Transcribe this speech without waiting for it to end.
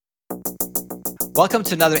Welcome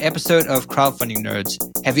to another episode of Crowdfunding Nerds.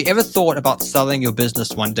 Have you ever thought about selling your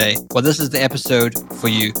business one day? Well, this is the episode for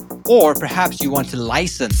you. Or perhaps you want to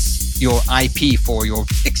license your IP for your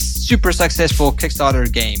super successful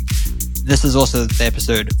Kickstarter game. This is also the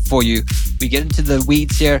episode for you. We get into the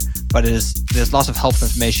weeds here, but there's lots of helpful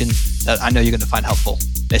information that I know you're going to find helpful.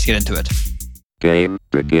 Let's get into it. Game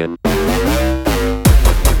begin.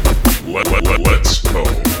 Let's go.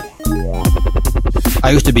 I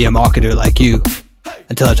used to be a marketer like you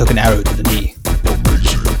until I took an arrow to the knee.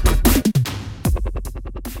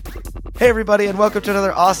 Hey everybody, and welcome to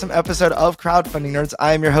another awesome episode of Crowdfunding Nerds.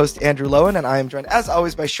 I am your host, Andrew Lowen, and I am joined, as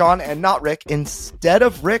always, by Sean and not Rick. Instead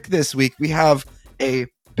of Rick this week, we have a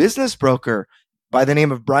business broker by the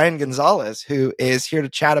name of Bryan Gonzales, who is here to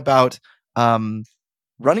chat about running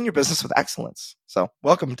your business with excellence. So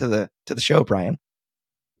welcome to the show, Bryan.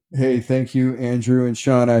 Hey, thank you, Andrew and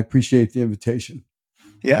Sean. I appreciate the invitation.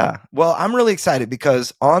 Yeah. Well, I'm really excited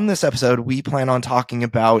because on this episode, we plan on talking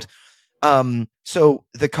about so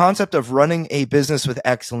the concept of running a business with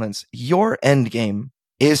excellence. Your end game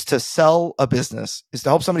is to sell a business, is to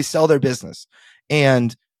help somebody sell their business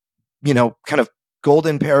and, you know, kind of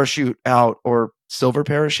golden parachute out or silver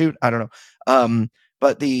parachute. I don't know.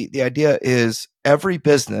 But the idea is every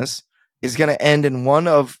business is going to end in one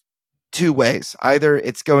of two ways. Either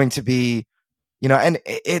it's going to be, you know, and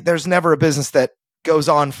there's never a business that goes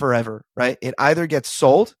on forever, right? It either gets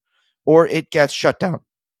sold or it gets shut down.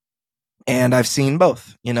 And I've seen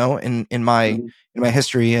both, you know, in my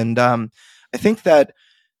history. And I think that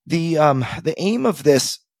the aim of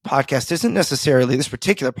this podcast isn't necessarily, this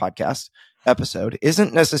particular podcast episode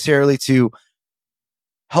isn't necessarily to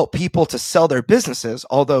help people to sell their businesses,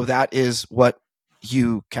 although that is what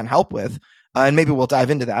you can help with. And maybe we'll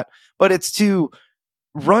dive into that, but it's to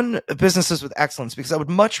run businesses with excellence, because I would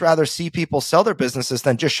much rather see people sell their businesses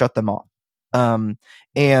than just shut them off.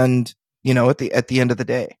 And you know, at the end of the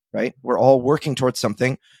day, right? We're all working towards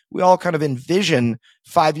something. We all kind of envision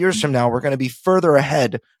 5 years from now, we're going to be further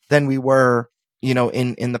ahead than we were, you know,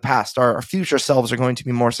 in the past. Our future selves are going to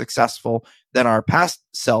be more successful than our past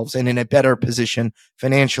selves and in a better position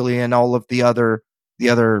financially and all of the other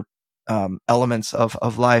elements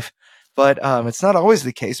of life. But it's not always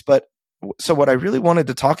the case. But so what I really wanted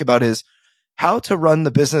to talk about is how to run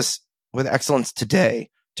the business with excellence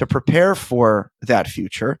today to prepare for that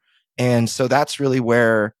future. And so that's really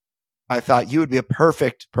where I thought you would be a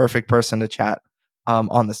perfect person to chat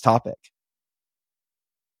on this topic.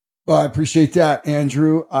 Well, I appreciate that,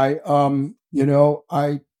 Andrew. I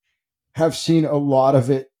have seen a lot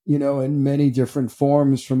of it, you know, in many different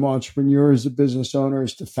forms, from entrepreneurs to business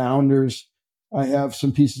owners to founders. I have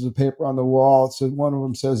some pieces of paper on the wall. So one of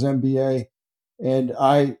them says MBA.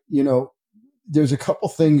 And there's a couple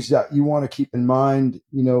things that you want to keep in mind,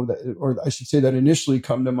 you know, that initially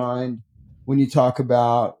come to mind when you talk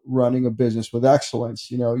about running a business with excellence.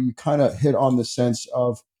 You know, you kind of hit on the sense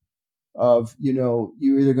of, you know,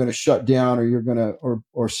 you're either going to shut down or you're going to,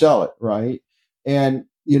 or sell it. Right. And,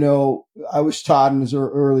 you know, I was taught in an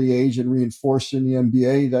early age and reinforced in the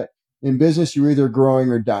MBA that in business, you're either growing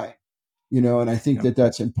or dying, you know, and I think that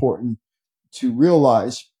that's important to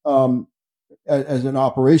realize. As an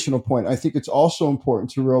operational point, I think it's also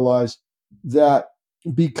important to realize that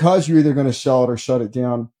because you're either going to sell it or shut it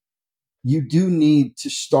down, you do need to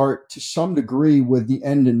start to some degree with the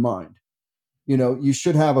end in mind. You know, you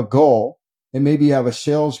should have a goal and maybe you have a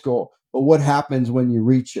sales goal, but what happens when you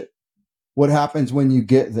reach it? What happens when you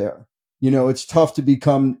get there? You know, it's tough to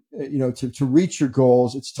become, you know, to reach your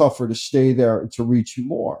goals. It's tougher to stay there and to reach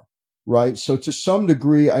more, right? So to some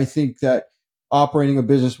degree, I think that operating a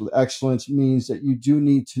business with excellence means that you do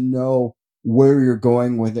need to know where you're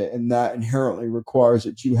going with it. And that inherently requires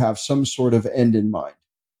that you have some sort of end in mind.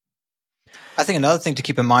 I think another thing to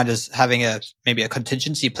keep in mind is having maybe a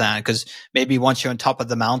contingency plan, because maybe once you're on top of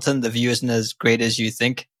the mountain, the view isn't as great as you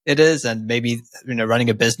think it is. And maybe, you know, running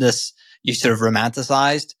a business, you sort of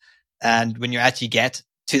romanticized. And when you actually get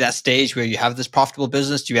to that stage where you have this profitable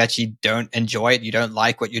business, you actually don't enjoy it. You don't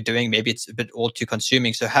like what you're doing. Maybe it's a bit all too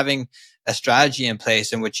consuming. So having a strategy in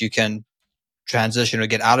place in which you can transition or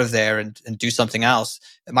get out of there and do something else,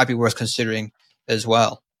 it might be worth considering as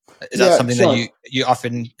well. Is that something that you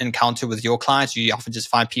often encounter with your clients? You often just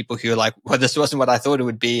find people who are like, well, this wasn't what I thought it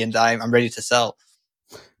would be, and I'm ready to sell.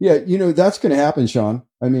 Yeah, you know, that's going to happen, Sean.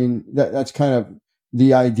 I mean, that's kind of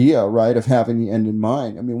the idea, right, of having the end in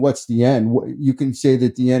mind. I mean, what's the end? You can say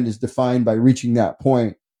that the end is defined by reaching that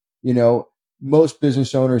point. You know, most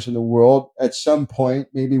business owners in the world at some point,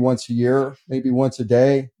 maybe once a year, maybe once a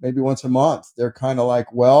day, maybe once a month, they're kind of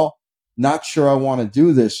like, well, not sure I want to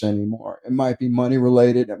do this anymore. It might be money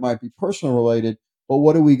related, it might be personal related, but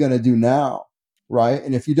what are we going to do now? Right.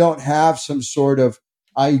 And if you don't have some sort of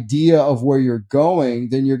idea of where you're going,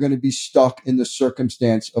 then you're going to be stuck in the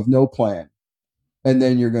circumstance of no plan. And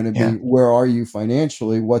then you're going to be, where are you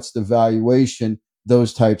financially? What's the valuation?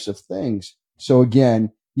 Those types of things. So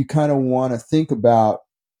again, you kind of want to think about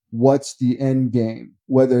what's the end game,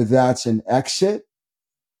 whether that's an exit,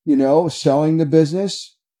 selling the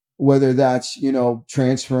business, whether that's,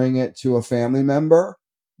 transferring it to a family member,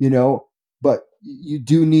 but you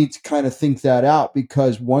do need to kind of think that out,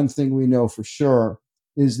 because one thing we know for sure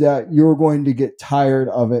is that you're going to get tired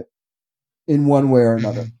of it in one way or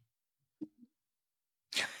another.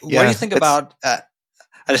 What do you think about? Go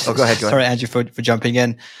ahead. Sorry, Andrew, for jumping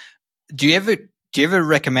in. Do you ever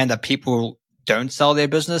recommend that people don't sell their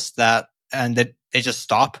business and that they just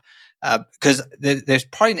stop? Because there's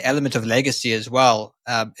probably an element of legacy as well,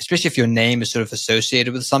 especially if your name is sort of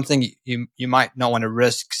associated with something. You might not want to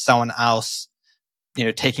risk someone else,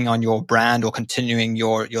 taking on your brand or continuing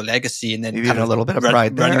your legacy, and then maybe kind of a little bit of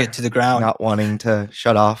pride running there, it to the ground, not wanting to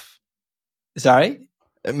shut off. Sorry,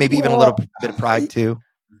 maybe even a little bit of pride too.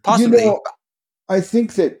 Possibly. I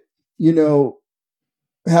think that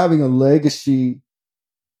having a legacy,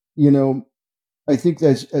 I think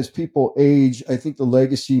that as people age, I think the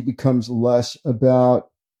legacy becomes less about,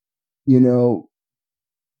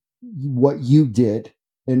 what you did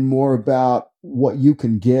and more about what you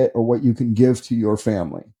can get or what you can give to your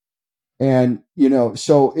family. And,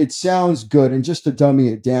 so it sounds good. And just to dummy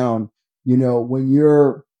it down, when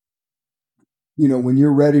you're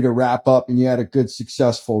ready to wrap up and you had a good,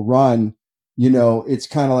 successful run, it's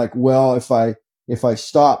kind of like, well, if I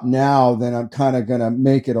stop now, then I'm kind of going to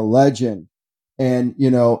make it a legend. And,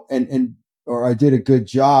 or I did a good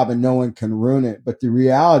job and no one can ruin it. But the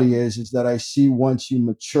reality is that I see once you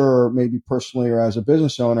mature, maybe personally or as a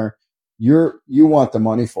business owner, you want the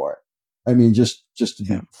money for it. I mean, just to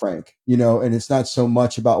be frank, and it's not so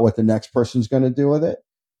much about what the next person's going to do with it.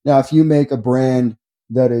 Now, if you make a brand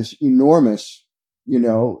that is enormous,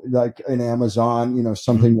 like an Amazon,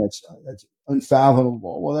 something that's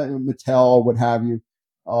unfathomable, well, that Mattel, what have you,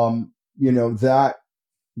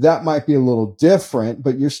 that might be a little different,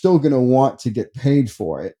 but you're still going to want to get paid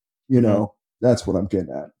for it. That's what I'm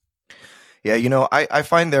getting at. Yeah. I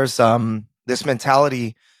find there's this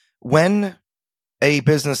mentality when a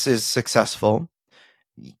business is successful,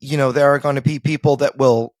 there are going to be people that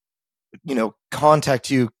will, contact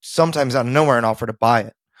you sometimes out of nowhere and offer to buy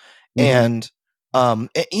it. And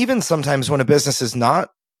even sometimes when a business is not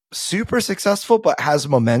super successful but has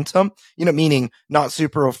momentum, meaning not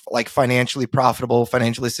super like financially profitable,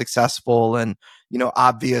 financially successful, and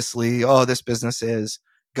obviously, this business is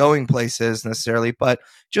going places necessarily, but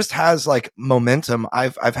just has like momentum.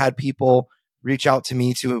 I've had people reach out to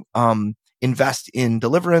me to invest in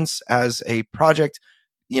Deliverance as a project.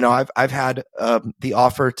 I've had the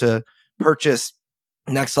offer to purchase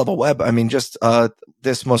Next Level Web. I mean, just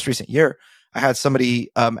this most recent year, I had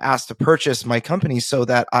somebody ask to purchase my company so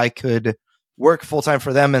that I could work full time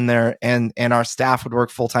for them and our staff would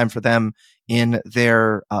work full time for them in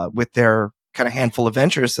their with their kind of handful of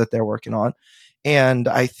ventures that they're working on. And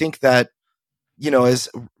I think that as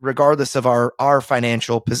regardless of our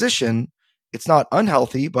financial position, it's not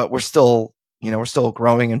unhealthy, but we're still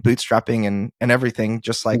growing and bootstrapping and everything,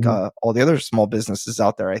 just like all the other small businesses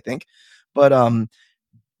out there, I think. But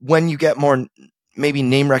when you get more maybe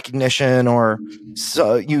name recognition, or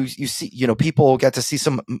so you see, people get to see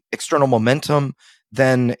some external momentum,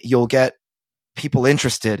 then you'll get people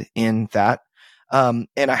interested in that. And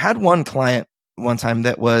I had one client one time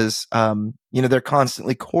that was, they're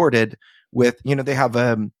constantly courted with, they have,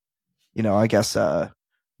 I guess,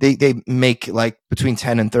 they make like between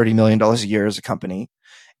 10 and $30 million a year as a company.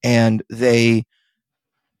 And they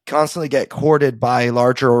constantly get courted by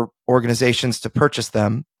larger organizations to purchase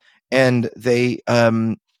them. And they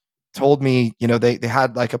told me, they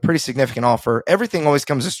had like a pretty significant offer. Everything always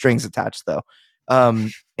comes with strings attached though.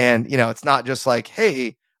 And, it's not just like,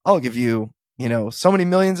 hey, I'll give you, so many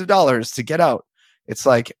millions of dollars to get out. It's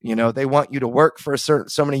like, they want you to work for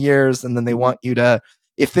so many years, and then they want you to,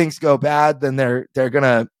 if things go bad, then they're going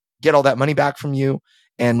to get all that money back from you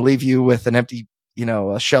and leave you with an empty,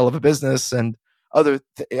 a shell of a business and there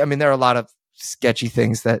are a lot of sketchy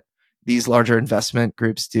things that these larger investment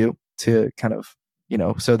groups do to kind of,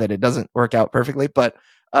 so that it doesn't work out perfectly. But,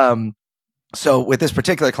 so with this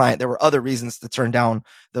particular client, there were other reasons to turn down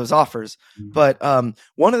those offers. But,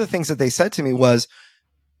 one of the things that they said to me was,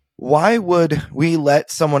 why would we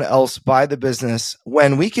let someone else buy the business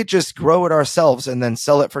when we could just grow it ourselves and then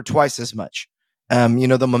sell it for twice as much?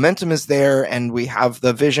 The momentum is there, and we have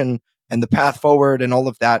the vision and the path forward and all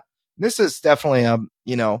of that. This is definitely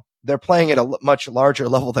they're playing at a much larger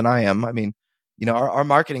level than I am. I mean, our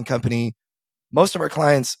marketing company, most of our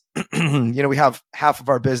clients, we have half of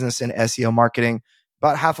our business in SEO marketing.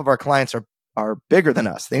 About half of our clients are bigger than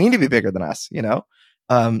us. They need to be bigger than us.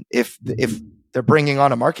 If they're bringing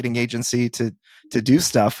on a marketing agency to do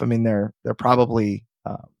stuff, I mean, they're probably,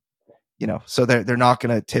 so they're not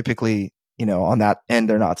going to typically, on that end,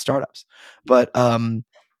 they're not startups. But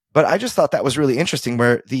I just thought that was really interesting,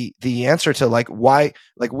 where the answer to why,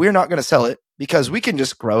 we're not going to sell it because we can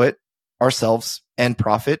just grow it ourselves and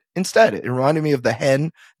profit instead. It reminded me of the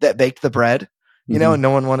hen that baked the bread, and no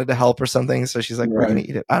one wanted to help or something. So she's like, we're going to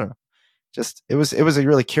eat it. I don't know. Just, it was a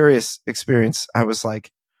really curious experience. I was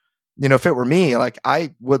like, if it were me,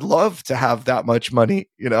 I would love to have that much money,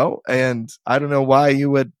 and I don't know why you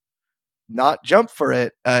would not jump for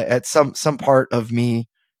it. At some part of me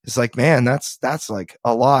is like, man, that's like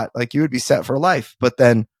a lot. Like, you would be set for life. But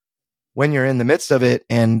then when you're in the midst of it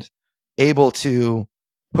and able to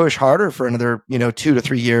push harder for another, 2 to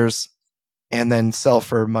 3 years and then sell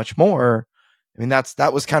for much more, I mean,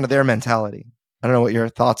 that was kind of their mentality. I don't know what your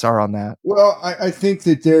thoughts are on that. Well, I think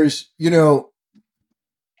that there's,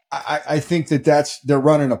 I think that they're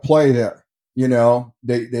running a play there.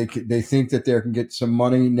 They think that they can get some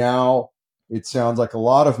money now. It sounds like a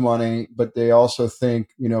lot of money, but they also think,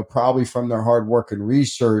 probably from their hard work and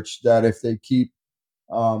research, that if they keep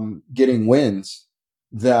getting wins,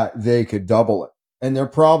 that they could double it. And they're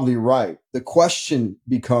probably right. The question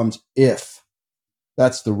becomes if.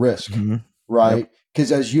 That's the risk, right?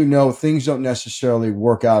 Because as you know, things don't necessarily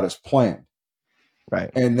work out as planned. Right.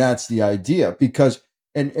 And that's the idea. Because,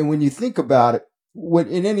 and when you think about it,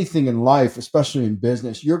 in anything in life, especially in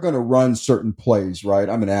business, you're going to run certain plays, right?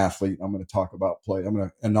 I'm an athlete. I'm going to talk about play. I'm going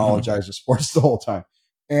to analogize the sports the whole time.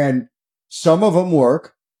 And some of them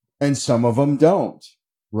work and some of them don't,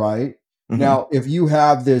 right? Now, if you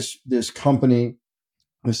have this company,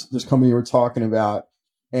 this company you were talking about,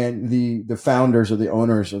 and the founders or the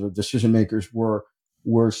owners or the decision makers were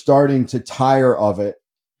starting to tire of it,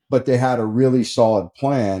 but they had a really solid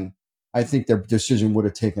plan, I think their decision would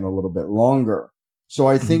have taken a little bit longer. So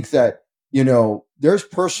I think that, there's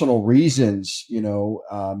personal reasons,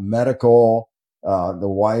 medical, the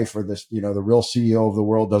wife or this, the real CEO of the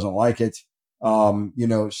world doesn't like it.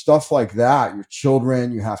 Stuff like that, your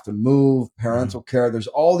children, you have to move, parental care. There's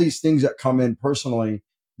all these things that come in personally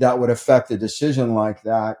that would affect a decision like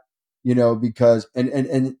that, because,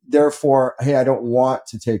 and therefore, hey, I don't want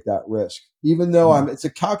to take that risk, even though it's a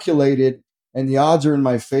calculated and the odds are in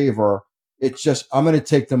my favor. It's just, I'm going to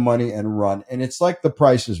take the money and run. And it's like The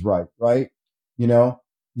Price is Right, right? Do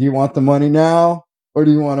you want the money now or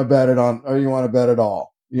do you want to bet it on, or do you want to bet it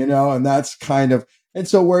all, and that's kind of, and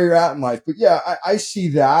so where you're at in life. But yeah, I see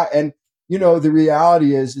that. And, the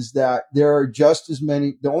reality is that there are just as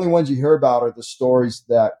many, the only ones you hear about are the stories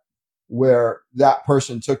where that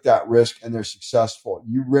person took that risk and they're successful.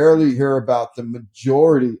 You rarely hear about the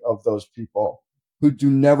majority of those people who do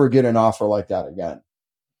never get an offer like that again.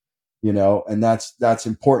 And that's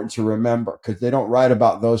important to remember, because they don't write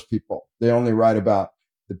about those people. They only write about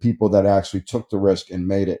the people that actually took the risk and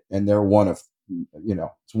made it. And they're one of,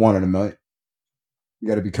 it's one in a million. You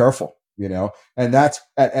got to be careful, and that's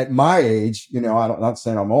at my age, I'm not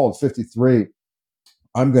saying I'm old, 53.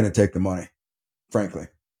 I'm going to take the money, frankly.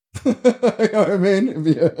 You know what I mean?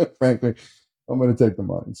 Frankly, I'm going to take the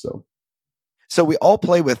money. So we all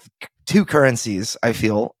play with two currencies, I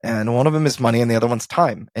feel, and one of them is money and the other one's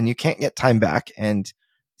time, and you can't get time back. And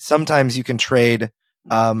sometimes you can trade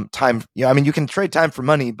time. You can trade time for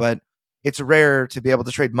money, but it's rare to be able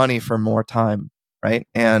to trade money for more time, right?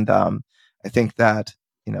 And I think that,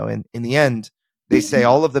 in the end, they say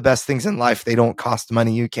all of the best things in life, they don't cost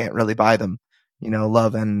money. You can't really buy them,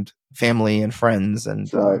 love and family and friends and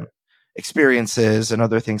experiences and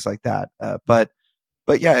other things like that. But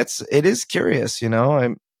yeah, it is curious,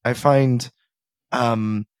 I find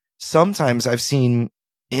sometimes I've seen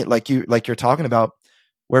it like you're talking about,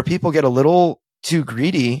 where people get a little too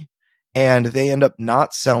greedy and they end up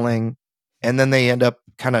not selling, and then they end up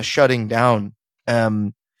kind of shutting down.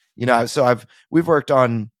 So we've worked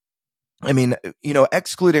on,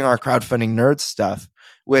 excluding our crowdfunding nerd stuff,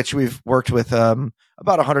 which we've worked with about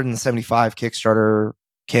 175 Kickstarter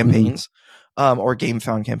campaigns or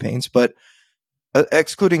GameFound campaigns, but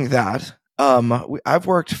excluding that, I've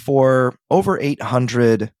worked for over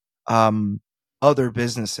 800 other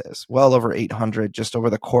businesses, well over 800, just over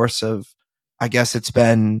the course of, I guess it's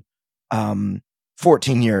been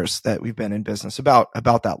 14 years that we've been in business, about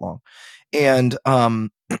that long. And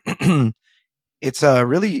it's a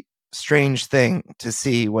really strange thing to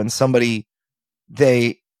see when somebody,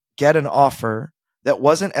 they get an offer that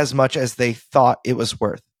wasn't as much as they thought it was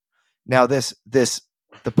worth. Now, the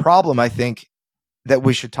problem I think that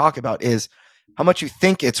we should talk about is how much you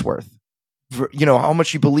think it's worth, how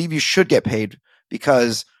much you believe you should get paid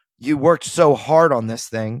because you worked so hard on this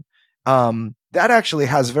thing. That actually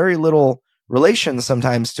has very little relation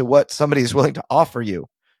sometimes to what somebody is willing to offer you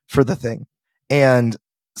for the thing. And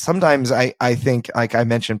sometimes I think, like I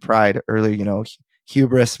mentioned pride earlier,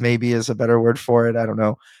 hubris maybe is a better word for it. I don't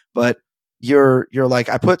know. But you're like,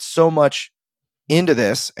 I put so much into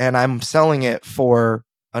this and I'm selling it for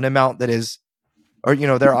an amount that is, or,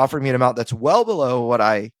 they're offering me an amount that's well below what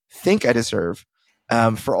I think I deserve,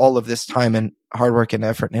 for all of this time and hard work and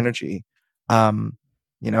effort and energy.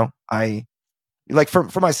 I like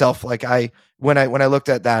for myself, like when I looked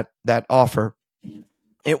at that offer,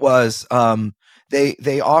 it was,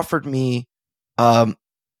 they offered me,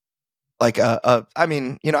 like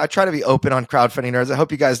I try to be open on Crowdfunding Nerds. I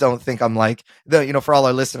hope you guys don't think I'm like for all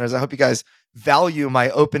our listeners, I hope you guys value my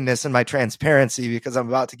openness and my transparency because I'm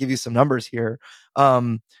about to give you some numbers here.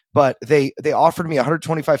 But they offered me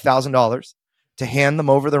 $125,000 to hand them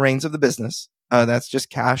over the reins of the business. That's just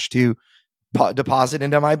cash to deposit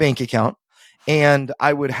into my bank account. And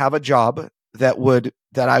I would have a job that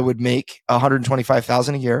I would make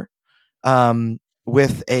 $125,000 a year,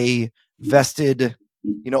 with a vested,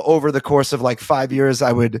 over the course of like 5 years,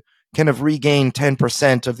 I would kind of regain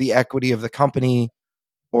 10% of the equity of the company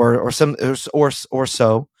or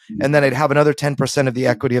so. And then I'd have another 10% of the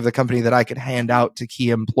equity of the company that I could hand out to key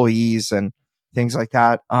employees and things like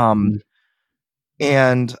that. I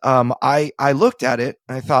looked at it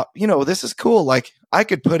and I thought, this is cool. Like I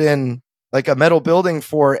could put in like a metal building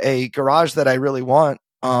for a garage that I really want,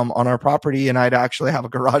 on our property. And I'd actually have a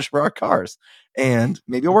garage for our cars and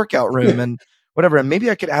maybe a workout room and whatever. And maybe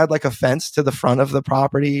I could add like a fence to the front of the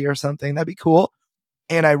property or something. That'd be cool.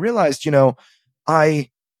 And I realized, I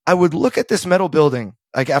would look at this metal building,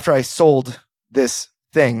 like after I sold this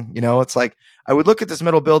thing, it's like, I would look at this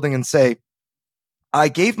metal building and say, I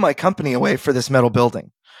gave my company away for this metal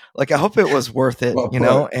building. Like, I hope it was worth it,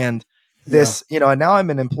 and this, and now I'm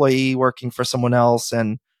an employee working for someone else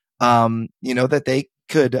and, that they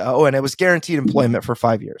could, and it was guaranteed employment for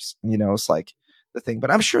 5 years, it's like the thing,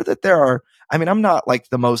 but I'm sure that I'm not like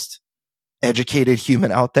the most educated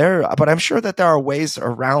human out there, but I'm sure that there are ways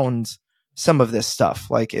around some of this stuff.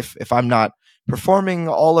 Like if I'm not performing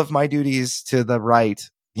all of my duties to the right,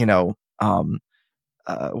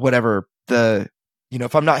 whatever the,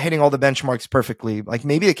 if I'm not hitting all the benchmarks perfectly, like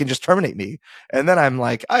maybe it can just terminate me. And then I'm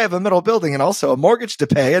like, I have a metal building and also a mortgage to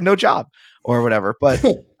pay and no job or whatever. But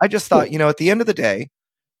I just thought, at the end of the day,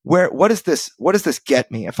 what does this get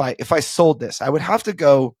me? If I sold this, I would have to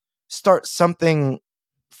go start something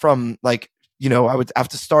from like, I would have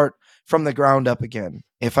to start from the ground up again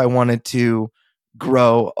if I wanted to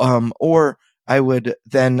grow, or I would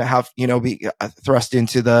then have, be thrust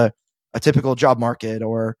into a typical job market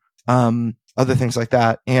or, other things like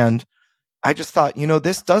that. And I just thought,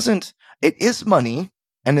 it is money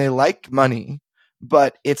and they like money,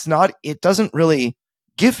 but it doesn't really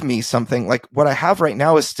give me something. Like what I have right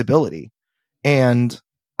now is stability, and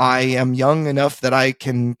I am young enough that I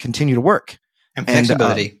can continue to work and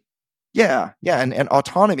flexibility. And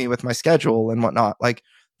autonomy with my schedule and whatnot, like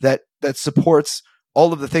that supports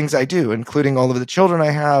all of the things I do, including all of the children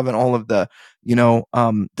I have and all of the,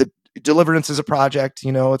 the Deliverance is a project,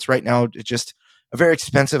 it's right now, it's just a very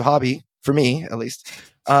expensive hobby for me, at least.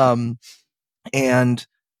 And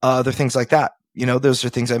other things like that, those are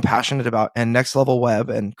things I'm passionate about. And Next Level Web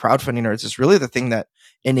and Crowdfunding Nerds is really the thing that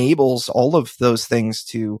enables all of those things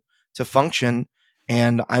to function.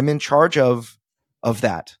 And I'm in charge of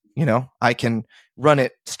that. I can run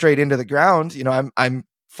it straight into the ground. I'm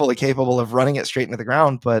fully capable of running it straight into the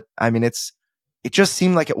ground, but it just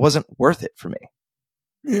seemed like it wasn't worth it for me.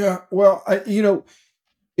 Yeah. Well,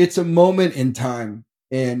 it's a moment in time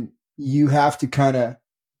and you have to kind of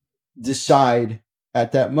decide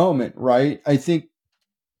at that moment, right? I think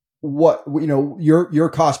your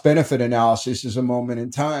cost benefit analysis is a moment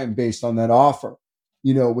in time based on that offer.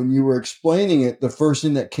 When you were explaining it, the first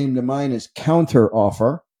thing that came to mind is counter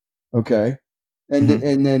offer. Okay. And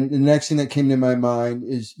and then the next thing that came to my mind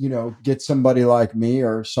is, get somebody like me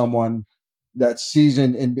or someone that's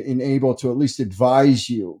seasoned and able to at least advise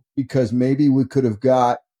you, because maybe we could have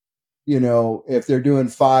got, if they're doing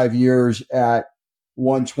 5 years at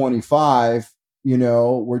 125,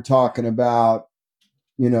 we're talking about,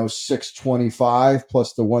 625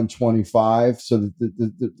 plus the 125. So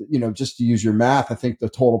the just to use your math, I think the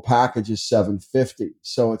total package is 750.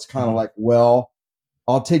 So it's kind of like, well,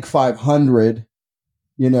 I'll take 500.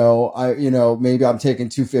 Maybe I'm taking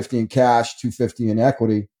 250 in cash, 250 in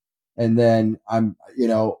equity, and then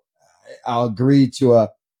I'll agree to a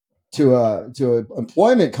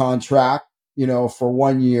employment contract, for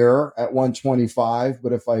 1 year at 125.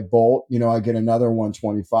 But if I bolt, I get another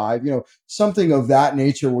 125, something of that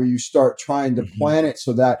nature, where you start trying to plan it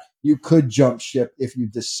so that you could jump ship if you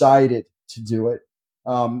decided to do it.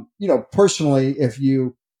 Personally,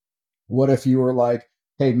 what if you were like,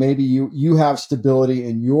 hey, maybe you have stability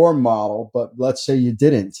in your model, but let's say you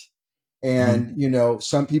didn't. And,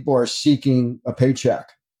 some people are seeking a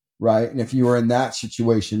paycheck, right? And if you were in that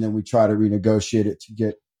situation, then we try to renegotiate it to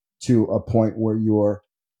get to a point where you're,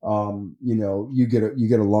 you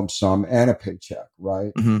get a lump sum and a paycheck,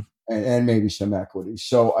 right? And maybe some equity.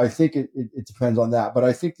 So I think it depends on that. But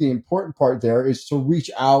I think the important part there is to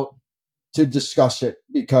reach out to discuss it,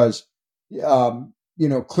 because,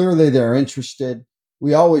 clearly they're interested.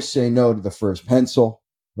 We always say no to the first pencil,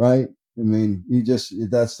 right? I mean,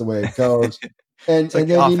 that's the way it goes. And, It's like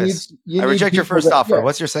and The then Office. you I need reject your people first that, offer. yeah,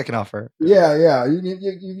 What's your second offer? yeah.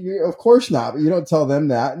 You of course not, but you don't tell them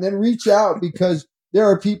that. And then reach out, because there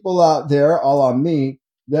are people out there, all on me,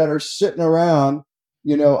 that are sitting around,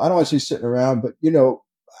 I don't want to say sitting around, but,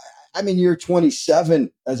 you're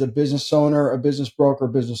 27 as a business owner, a business broker, a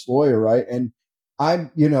business lawyer, right? And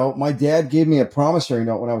my dad gave me a promissory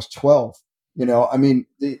note when I was 12.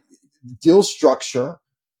 The deal structure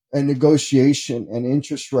and negotiation and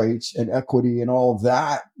interest rates and equity and all of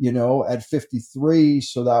that, at 53.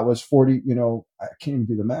 So that was 40, I can't even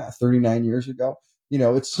do the math, 39 years ago.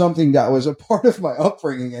 It's something that was a part of my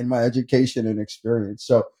upbringing and my education and experience.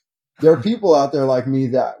 So there are people out there like me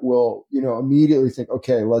that will, immediately think,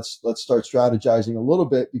 okay, let's start strategizing a little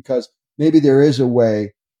bit, because maybe there is a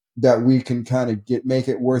way that we can kind of make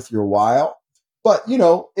it worth your while. But,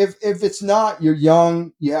 if it's not, you're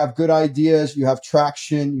young, you have good ideas, you have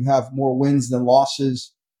traction, you have more wins than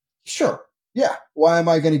losses. Sure. Yeah. Why am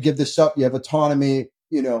I going to give this up? You have autonomy,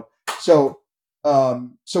 so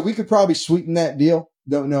we could probably sweeten that deal.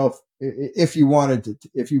 Don't know if you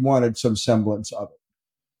wanted some semblance of it.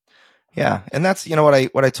 Yeah. And that's,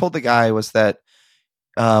 what I told the guy was that,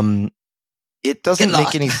 it doesn't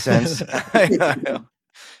make any sense. I know.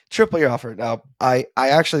 Triple your offer. Now, I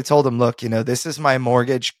actually told him, look, this is my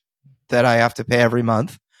mortgage that I have to pay every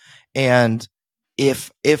month. And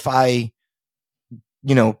if I,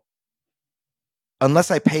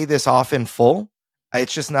 unless I pay this off in full,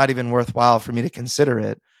 it's just not even worthwhile for me to consider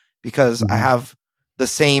it, because I have the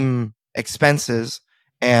same expenses.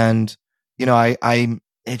 And,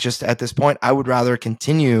 it just, at this point, I would rather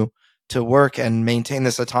continue to work and maintain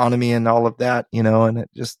this autonomy and all of that, and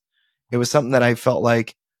it was something that I felt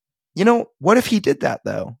like, what if he did that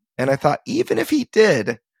though? And I thought, even if he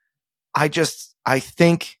did, I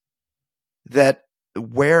think that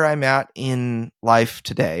where I'm at in life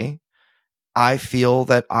today, I feel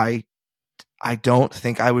that I don't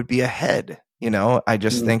think I would be ahead. I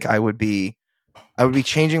just think I would be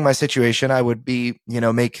changing my situation. I would be,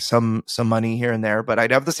 make some money here and there, but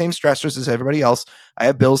I'd have the same stressors as everybody else. I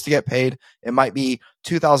have bills to get paid. It might be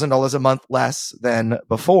 $2,000 a month less than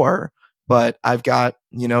before, but I've got,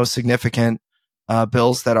 significant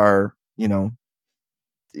bills that are,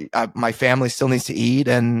 my family still needs to eat,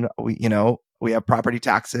 and we have property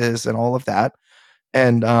taxes and all of that.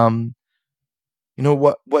 And,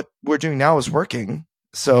 what we're doing now is working.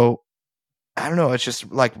 So I don't know. It's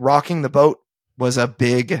just like rocking the boat was a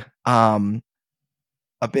big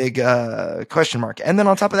question mark. And then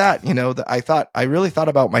on top of that, I really thought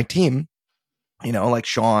about my team, like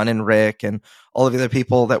Sean and Rick and all of the other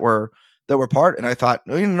people that were part. And I thought,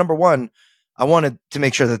 number one, I wanted to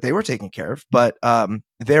make sure that they were taken care of, but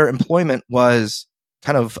their employment was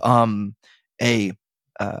kind of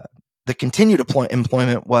the continued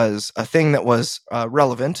employment was a thing that was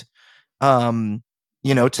relevant, to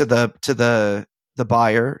the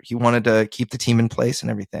buyer. He wanted to keep the team in place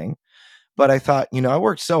and everything. But I thought, I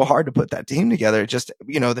worked so hard to put that team together. It just,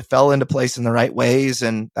 they fell into place in the right ways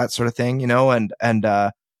and that sort of thing, and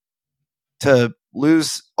to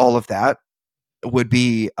lose all of that would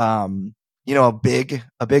be, a big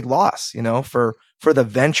loss, for the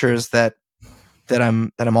ventures that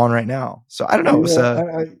I'm on right now. So I don't know. It was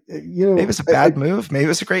maybe it's a bad move. Maybe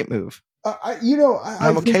it's a great move. I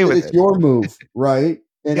I'm think okay that with it's it. your move, right?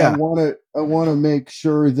 And Yeah. I want to make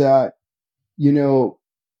sure that, you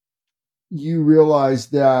realize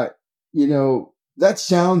that, that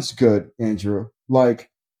sounds good, Andrew. Like,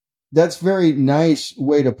 that's very nice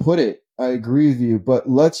way to put it. I agree with you, but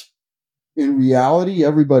in reality,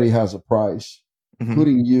 everybody has a price,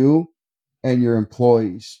 including you and your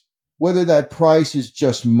employees. whether that price is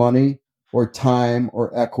just money or time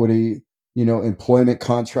or equity, employment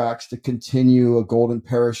contracts to continue, a golden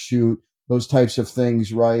parachute, those types of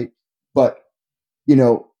things, right? But,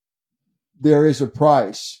 there is a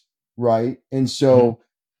price, right? And so,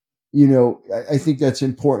 I think that's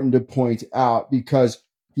important to point out, because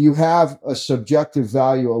you have a subjective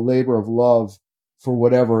value, a labor of love for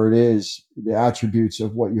whatever it is, the attributes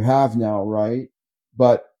of what you have now, right?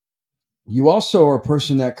 But you also are a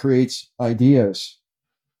person that creates ideas.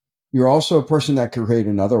 You're also a person that could create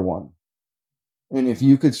another one. And if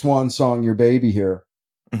you could swan song your baby here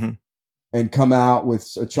and come out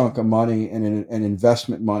with a chunk of money and an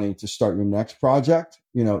investment money to start your next project,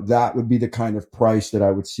 that would be the kind of price that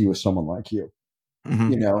I would see with someone like you.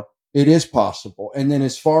 It is possible. And then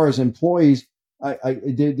as far as employees,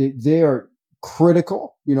 they are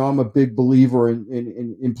critical. I'm a big believer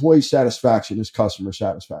in employee satisfaction is customer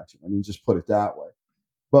satisfaction. I mean, just put it that way.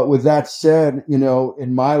 But with that said,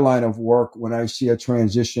 in my line of work, when I see a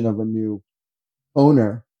transition of a new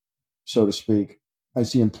owner, so to speak, I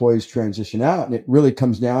see employees transition out, and it really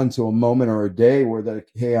comes down to a moment or a day where they're,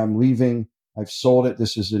 hey, I'm leaving. I've sold it.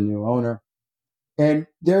 This is a new owner. And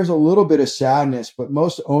there's a little bit of sadness, but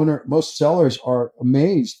most sellers are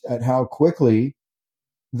amazed at how quickly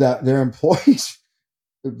that their employees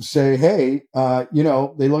say, hey,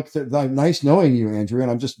 they look at, like, nice knowing you, Andrew. And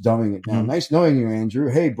I'm just dumbing it down. Nice knowing you, Andrew.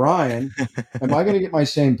 Hey, Bryan, am I going to get my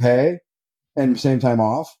same pay and same time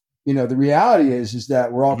off? The reality is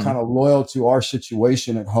that we're all kind of loyal to our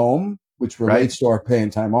situation at home, which relates to our pay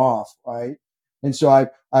and time off. Right. And so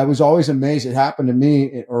I was always amazed. It happened to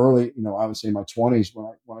me early, I would say in my 20s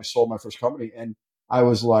when I sold my first company. And I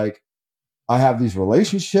was like, I have these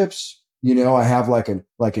relationships, I have like an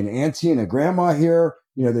auntie and a grandma here,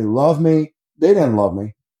 they love me. They didn't love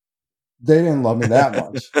me. They didn't love me that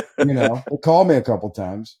much. They called me a couple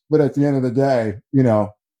times, but at the end of the day,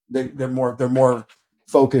 they're more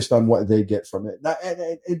focused on what they get from it.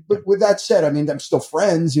 But with that said, I mean, I'm still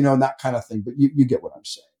friends, and that kind of thing, but you get what I'm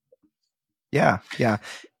saying. Yeah. Yeah.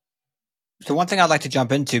 So one thing I'd like to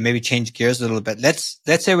jump into, maybe change gears a little bit. Let's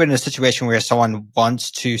say we're in a situation where someone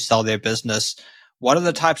wants to sell their business. What are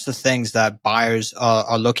the types of things that buyers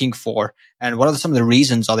are looking for? And what are some of the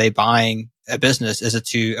reasons are they buying a business? Is it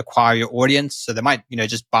to acquire your audience? So they might,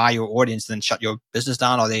 just buy your audience and then shut your business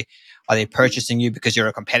down. Are they purchasing you because you're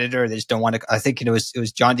a competitor? They just don't want to. I think, it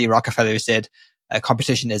was John D. Rockefeller who said,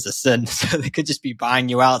 competition is a sin. So they could just be buying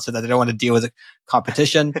you out so that they don't want to deal with the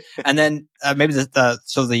competition. And then maybe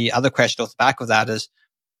the other question off the back of that is,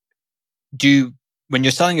 when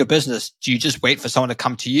you're selling your business, do you just wait for someone to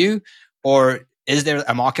come to you, or is there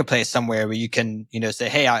a marketplace somewhere where you can, say,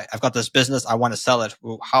 hey, I've got this business, I want to sell it?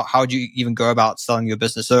 Well, how do you even go about selling your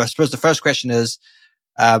business? So I suppose the first question is,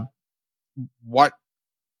 what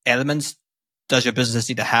elements does your business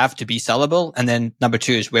need to have to be sellable? And then number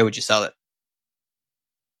two is, where would you sell it?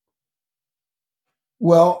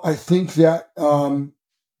 Well, I think that, along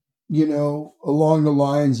the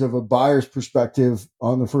lines of a buyer's perspective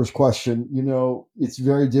on the first question, it's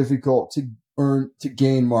very difficult to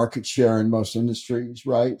gain market share in most industries,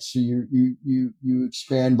 right? So you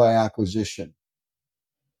expand by acquisition,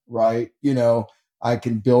 right? I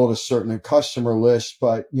can build a certain customer list,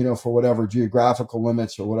 but, for whatever geographical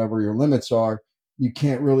limits or whatever your limits are, you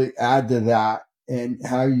can't really add to that. And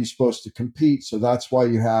how are you supposed to compete? So that's why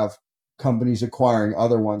you have companies acquiring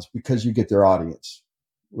other ones, because you get their audience,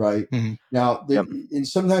 right? Now, and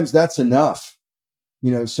sometimes that's enough.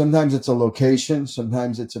 Sometimes it's a location,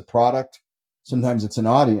 sometimes it's a product, sometimes it's an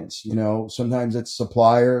audience, sometimes it's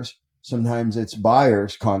suppliers, sometimes it's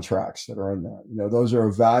buyers' contracts that are in there. Those are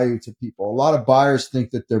of value to people. A lot of buyers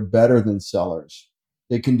think that they're better than sellers.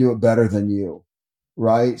 They can do it better than you,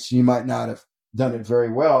 right? So you might not have done it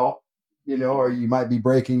very well, or you might be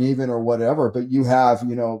breaking even or whatever, but you have,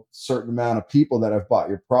 certain amount of people that have bought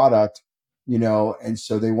your product, and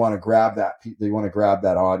so they want to grab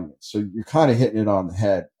that audience. So you're kind of hitting it on the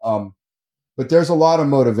head. But there's a lot of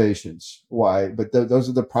motivations why, but those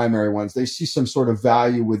are the primary ones. They see some sort of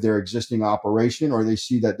value with their existing operation, or they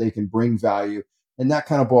see that they can bring value. And that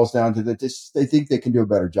kind of boils down to that they think they can do a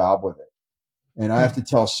better job with it. And I have to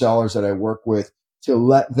tell sellers that I work with to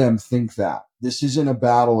let them think that this isn't a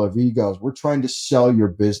battle of egos. We're trying to sell your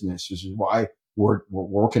business. This is why we're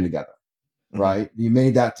working together, right? You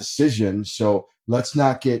made that decision. So let's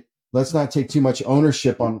not take too much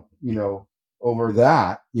ownership on, over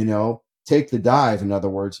that, take the dive, in other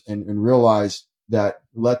words, and realize that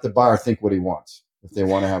let the buyer think what he wants. If they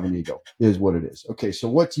want to have an ego, it is what it is. Okay. So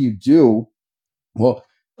what do you do? Well,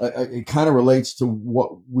 it kind of relates to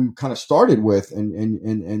what we kind of started with,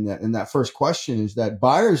 and that first question is that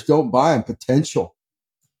buyers don't buy on potential.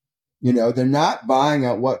 They're not buying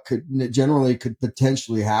at what could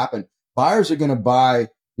potentially happen. Buyers are going to buy,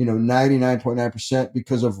 99.9%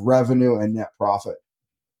 because of revenue and net profit,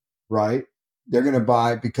 right? They're going to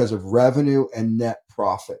buy because of revenue and net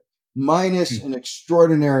profit, minus an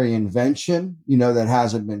extraordinary invention, that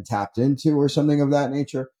hasn't been tapped into or something of that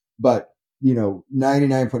nature. But,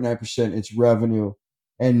 99.9%, it's revenue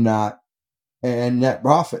and net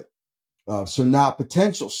profit. So not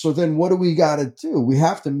potential. So then what do we got to do? We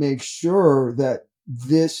have to make sure that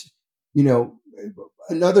this,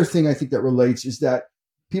 another thing I think that relates is that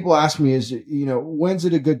people ask me is, when's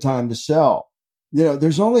it a good time to sell?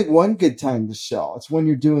 There's only one good time to sell. It's when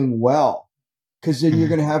you're doing well, because then you're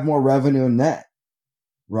going to have more revenue and net,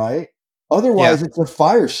 right? Otherwise, it's a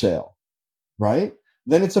fire sale, right?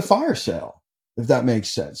 Then it's a fire sale, if that makes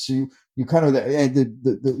sense. So you kind of,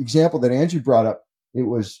 the example that Andrew brought up, it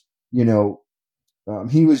was,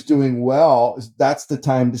 he was doing well. That's the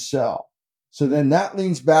time to sell. So then that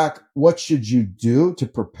leans back. What should you do to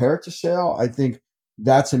prepare to sell? I think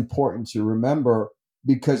that's important to remember,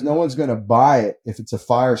 because no one's going to buy it if it's a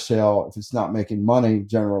fire sale, if it's not making money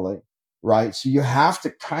generally, right? So you have to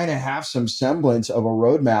kind of have some semblance of a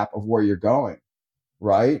roadmap of where you're going,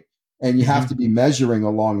 right? And you have to be measuring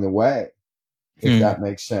along the way, if that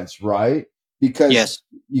makes sense, right? Because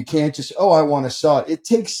you can't just, I want to sell it. It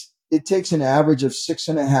takes an average of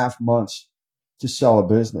 6.5 months to sell a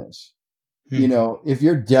business. If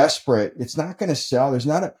you're desperate, it's not going to sell.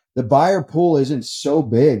 The buyer pool isn't so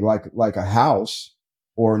big like a house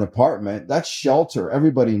or an apartment. That's shelter.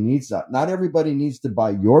 Everybody needs that. Not everybody needs to buy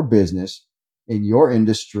your business in your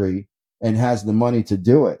industry and has the money to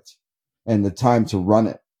do it and the time to run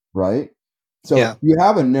it, right? So you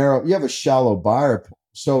have a shallow buyer pool.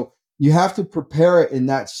 So you have to prepare it in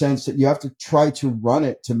that sense that you have to try to run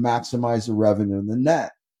it to maximize the revenue and the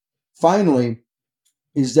net. Finally,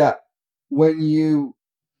 is that when you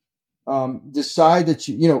decide that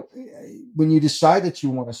when you decide that you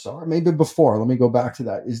want to sell, or maybe before, let me go back to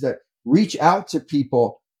that, is that reach out to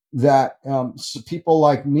people that so people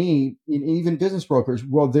like me, even business brokers.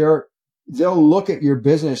 Well, they'll look at your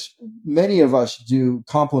business. Many of us do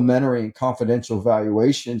complimentary and confidential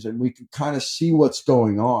valuations, and we can kind of see what's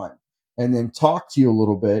going on, and then talk to you a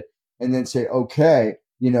little bit, and then say, okay,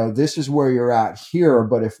 this is where you're at here,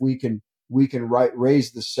 but if we can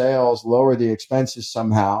raise the sales, lower the expenses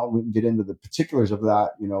somehow. We can get into the particulars of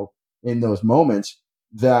that, in those moments,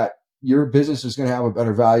 that your business is going to have a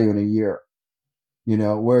better value in a year,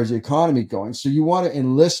 where's the economy going? So you want to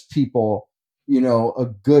enlist people, a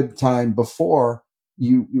good time before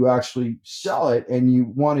you actually sell it, and you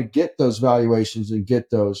want to get those valuations and get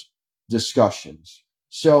those discussions.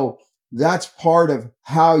 So that's part of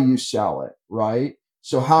how you sell it, right?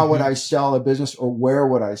 So how would I sell a business, or where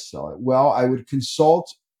would I sell it? Well, I would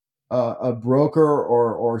consult a broker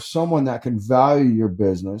or someone that can value your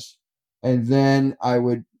business. And then I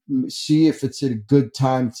would see if it's a good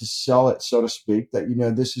time to sell it, so to speak, that,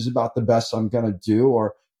 this is about the best I'm going to do,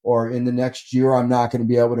 or in the next year, I'm not going to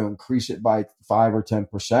be able to increase it by 5 or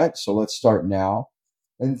 10%. So let's start now.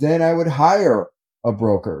 And then I would hire a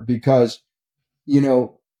broker, because,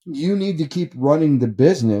 you need to keep running the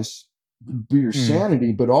business, your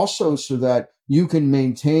sanity, but also so that you can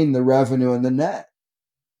maintain the revenue and the net.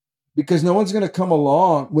 Because no one's going to come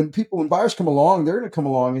along when buyers come along, they're going to come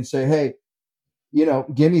along and say, hey,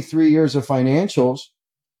 give me 3 years of financials,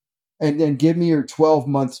 and then give me your 12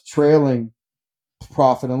 months trailing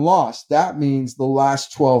profit and loss. That means the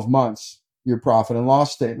last 12 months, your profit and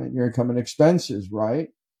loss statement, your income and expenses, right?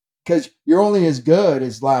 Because you're only as good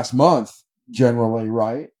as last month generally,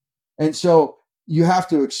 right? And so you have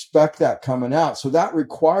to expect that coming out. So that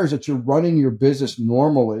requires that you're running your business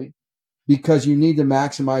normally, because you need to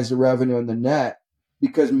maximize the revenue and the net,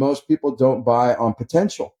 because most people don't buy on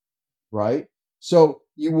potential, right? So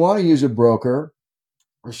you want to use a broker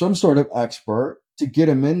or some sort of expert to get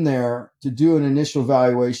them in there to do an initial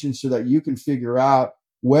valuation, so that you can figure out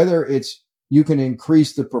whether you can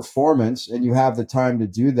increase the performance, and you have the time to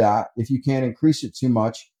do that. If you can't increase it too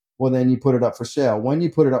much, well, then you put it up for sale. When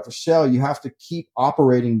you put it up for sale, you have to keep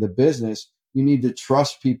operating the business. You need to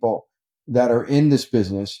trust people that are in this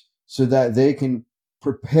business, so that they can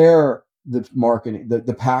prepare the marketing,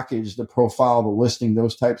 the package, the profile, the listing,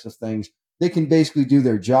 those types of things. They can basically do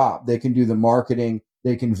their job. They can do the marketing.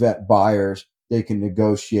 They can vet buyers. They can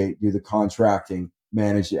negotiate, do the contracting,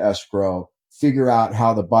 manage the escrow, figure out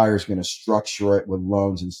how the buyer's going to structure it with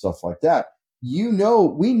loans and stuff like that. We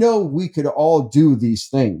know we could all do these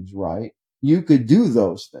things, right? you could do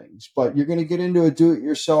those things, but you're going to get into a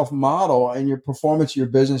do-it-yourself model, and your performance of your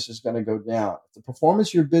business is going to go down. If the performance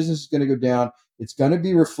of your business is going to go down, it's going to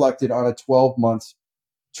be reflected on a 12-month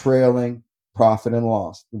trailing profit and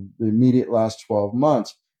loss, the immediate last 12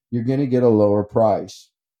 months. You're going to get a lower price.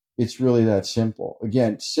 It's really that simple.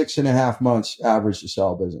 Again, 6.5 months average to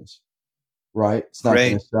sell a business, right? It's not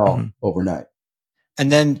going Great. to sell overnight.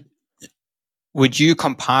 And then would you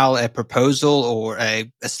compile a proposal or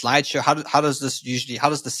a slideshow? How does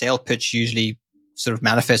the sale pitch usually sort of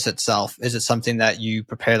manifest itself? Is it something that you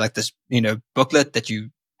prepare like this, booklet that you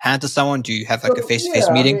hand to someone? Do you have like a face-to-face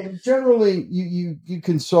meeting? I mean, generally you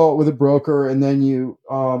consult with a broker, and then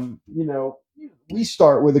we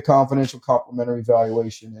start with a confidential complimentary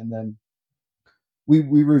valuation, and then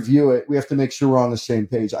we review it. We have to make sure we're on the same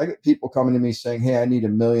page. I get people coming to me saying, "Hey, I need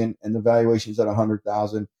 $1 million," and the valuation's at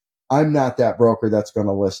 100,000. I'm not that broker that's going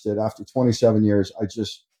to list it. After 27 years, I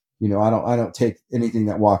just, I don't take anything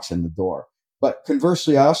that walks in the door. But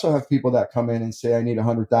conversely, I also have people that come in and say, "I need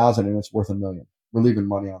 100,000 and it's worth $1 million." We're leaving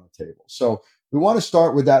money on the table. So we want to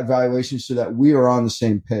start with that valuation so that we are on the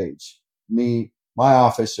same page. Me, my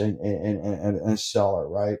office, and a seller,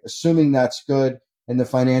 right? Assuming that's good and the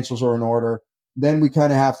financials are in order, then we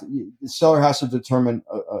kind of the seller has to determine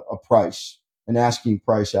a price, an asking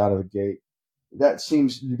price out of the gate. That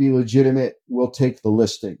seems to be legitimate. We'll take the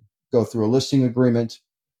listing, go through a listing agreement,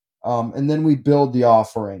 and then we build the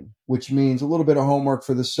offering, which means a little bit of homework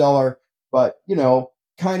for the seller, but,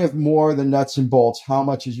 kind of more the nuts and bolts. How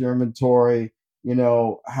much is your inventory?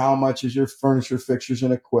 How much is your furniture, fixtures,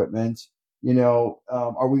 and equipment?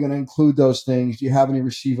 Are we going to include those things? Do you have any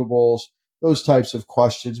receivables? Those types of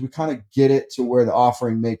questions. We kind of get it to where the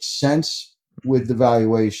offering makes sense with the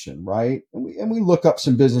valuation, right? And we look up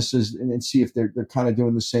some businesses and see if they're kind of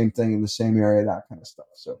doing the same thing in the same area, that kind of stuff.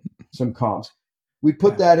 So some comps. We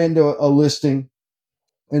put that into a listing,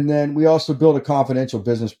 and then we also build a confidential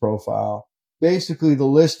business profile. Basically, the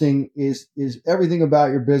listing is everything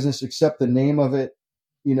about your business except the name of it,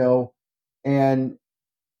 and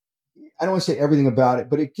I don't want to say everything about it,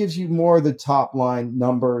 but it gives you more of the top line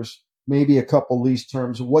numbers, maybe a couple lease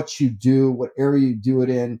terms, what you do, what area you do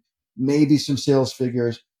it in, maybe some sales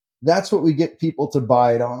figures. That's what we get people to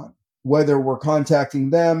buy it on, whether we're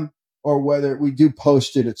contacting them or whether we do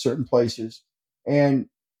post it at certain places. And,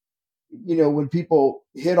 when people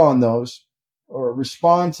hit on those or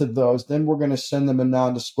respond to those, then we're going to send them a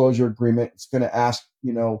non-disclosure agreement. It's going to ask,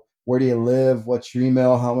 where do you live? What's your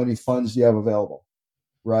email? How many funds do you have available?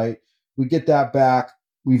 Right? We get that back.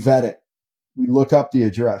 We vet it. We look up the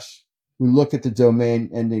address. We look at the domain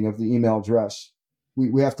ending of the email address.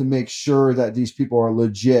 We have to make sure that these people are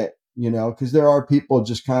legit, because there are people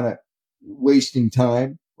just kind of wasting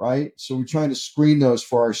time, right? So we're trying to screen those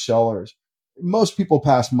for our sellers. Most people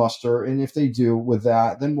pass muster, and if they do with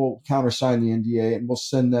that, then we'll countersign the NDA and we'll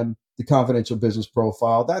send them the confidential business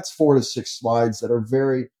profile. That's 4 to 6 slides that are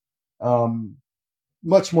very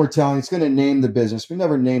much more telling. It's going to name the business. We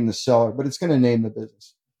never name the seller, but it's going to name the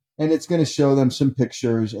business. And it's going to show them some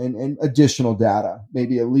pictures and additional data,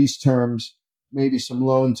 maybe a lease terms, maybe some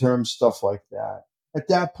loan terms, stuff like that. At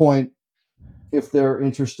that point, if they're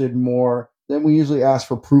interested more, then we usually ask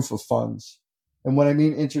for proof of funds. And when I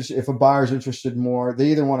mean interest, if a buyer's interested more, they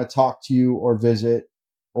either want to talk to you or visit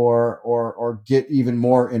or get even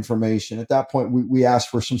more information. At that point, we ask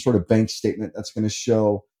for some sort of bank statement that's going to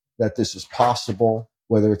show that this is possible,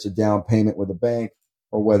 whether it's a down payment with a bank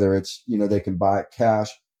or whether it's, they can buy it cash.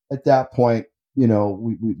 At that point,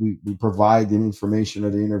 we provide the information or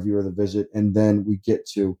the interview or the visit, and then we get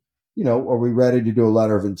to, are we ready to do a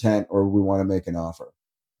letter of intent or we want to make an offer?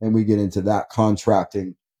 And we get into that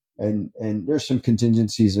contracting, and there's some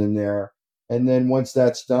contingencies in there. And then once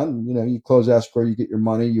that's done, you close escrow, you get your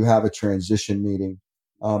money, you have a transition meeting.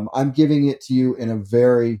 I'm giving it to you in a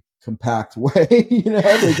very compact way.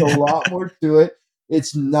 There's a lot more to it.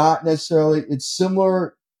 It's not necessarily, it's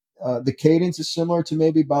similar. The cadence is similar to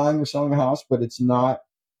maybe buying or selling a house, but it's not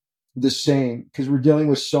the same because we're dealing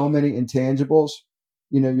with so many intangibles,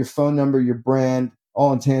 your phone number, your brand,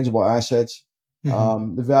 all intangible assets,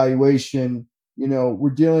 the valuation, we're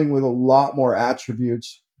dealing with a lot more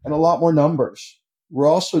attributes and a lot more numbers. We're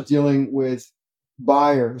also dealing with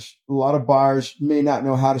buyers. A lot of buyers may not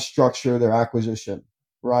know how to structure their acquisition,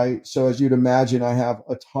 right? So as you'd imagine, I have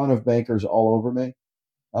a ton of bankers all over me.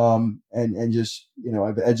 And just,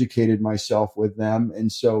 I've educated myself with them.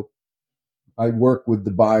 And so I work with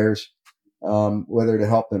the buyers, whether to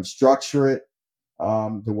help them structure it,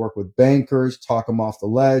 to work with bankers, talk them off the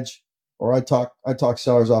ledge, or I talk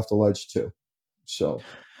sellers off the ledge too. So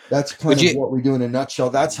that's kind of what we do in a nutshell.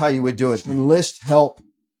 That's how you would do it. Enlist help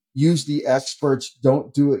use the experts,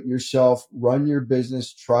 don't do it yourself, run your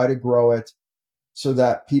business, try to grow it so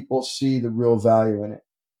that people see the real value in it.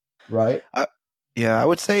 Right. Yeah, I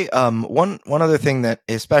would say one other thing that,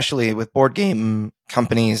 especially with board game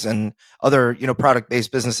companies and other product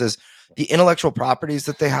based businesses, the intellectual properties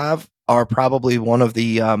that they have are probably one of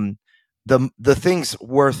the things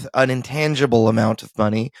worth an intangible amount of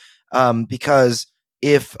money, because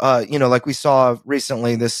if like we saw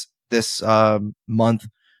recently this month,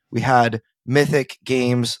 we had Mythic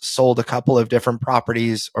Games sold a couple of different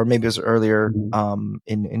properties, or maybe it was earlier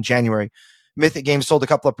in January. Mythic Games sold a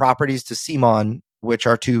couple of properties to Simon, which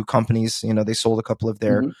are two companies. They sold a couple of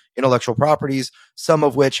their intellectual properties, some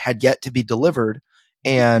of which had yet to be delivered,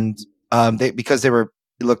 and because it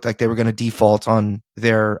looked like they were going to default on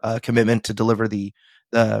their commitment to deliver the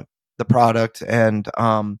product, and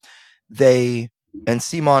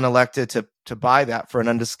Simon elected to buy that for an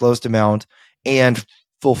undisclosed amount and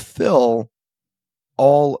fulfill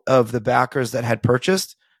all of the backers that had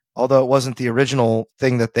purchased. Although it wasn't the original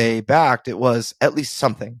thing that they backed, it was at least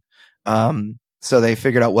something. So they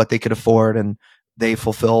figured out what they could afford, and they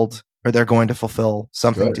fulfilled, or they're going to fulfill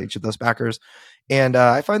something to each of those backers. And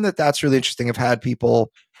I find that that's really interesting. I've had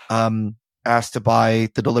people asked to buy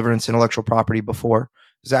the Deliverance intellectual property before.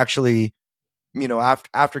 It was actually,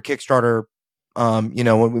 after Kickstarter,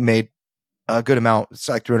 when we made a good amount, it's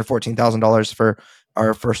like $314,000 for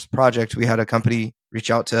our first project, we had a company reach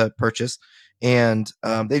out to purchase, and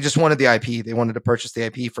they just wanted the IP. They wanted to purchase the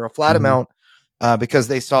IP for a flat amount, because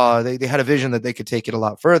they saw they had a vision that they could take it a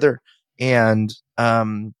lot further, and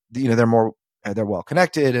they're well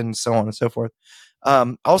connected, and so on and so forth.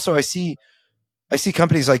 Also, I see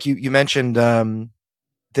companies like you mentioned,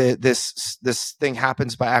 this thing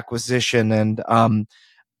happens by acquisition, and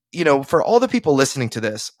for all the people listening to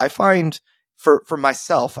this, I find for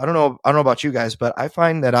myself, I don't know about you guys, but I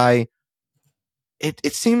find that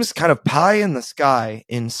it seems kind of pie in the sky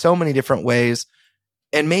in so many different ways,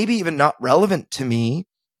 and maybe even not relevant to me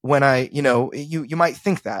when you might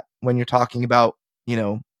think that when you're talking about,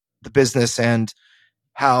 the business and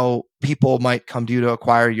how people might come to you to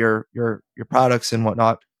acquire your products and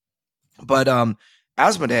whatnot. But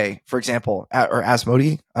Asmodee, for example, or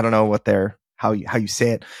Asmodee, I don't know how you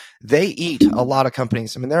say it. They eat a lot of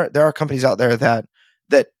companies. I mean, there are companies out there that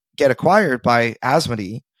get acquired by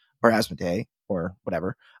Asmodee or Asmodee or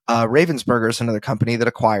whatever. Ravensburger is another company that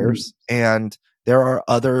acquires, and there are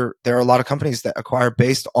a lot of companies that acquire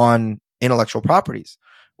based on intellectual properties,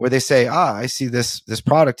 where they say, I see this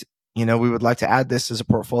product, we would like to add this as a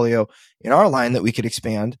portfolio in our line that we could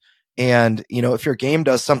expand. And, if your game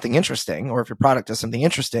does something interesting, or if your product does something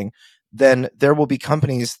interesting, then there will be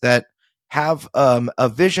companies that have a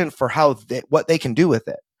vision for what they can do with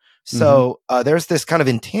it. So there's this kind of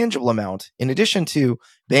intangible amount, in addition to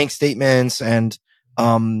bank statements and,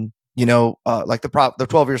 like the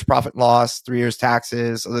 12 years profit and loss, 3 years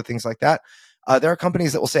taxes, other things like that. There are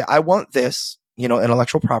companies that will say, I want this,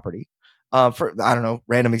 intellectual property. For, I don't know,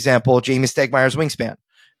 random example, Jamie Stegmaier's Wingspan.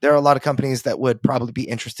 There are a lot of companies that would probably be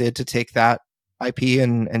interested to take that IP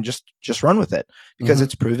and just run with it, because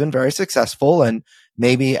it's proven very successful, and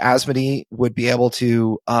maybe Asmodee would be able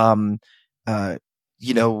to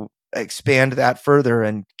expand that further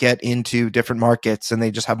and get into different markets, and they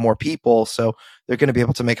just have more people, so they're going to be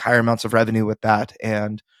able to make higher amounts of revenue with that,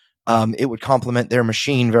 and it would complement their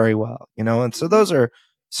machine very well, and so those are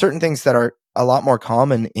certain things that are a lot more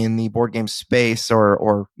common in the board game space,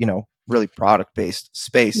 or really product based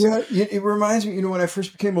space. Yeah, it reminds me. When I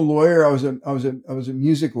first became a lawyer, I was a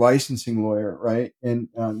music licensing lawyer, right? And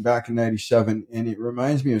back in '97, and it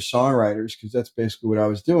reminds me of songwriters, because that's basically what I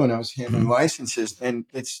was doing. I was handling licenses, and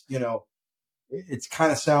it's it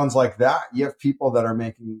kind of sounds like that. You have people that are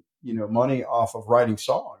making money off of writing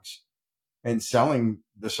songs and selling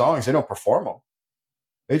the songs. They don't perform them;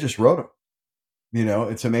 they just wrote them.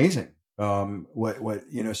 It's amazing. So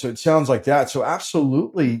it sounds like that. So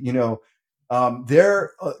absolutely,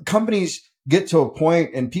 their companies get to a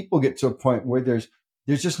point, and people get to a point where there's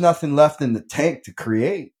just nothing left in the tank to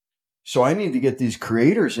create. So I need to get these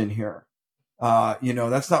creators in here.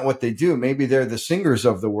 That's not what they do. Maybe they're the singers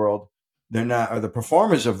of the world. They're not, or the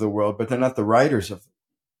performers of the world, but they're not the writers of,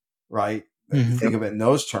 right? Think of it in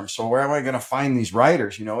those terms. So where am I going to find these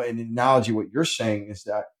writers? And the analogy, what you're saying is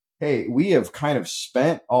that, hey, we have kind of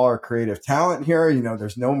spent all our creative talent here.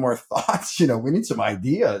 There's no more thoughts. We need some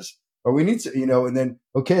ideas, or we need to, and then,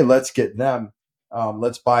 okay, let's get them.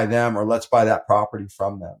 Let's buy them, or let's buy that property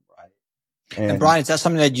from them. Right. And Bryan, is that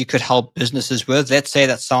something that you could help businesses with? Let's say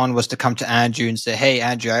that someone was to come to Andrew and say, "Hey,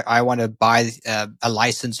 Andrew, I want to buy a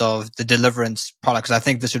license of the Deliverance product because I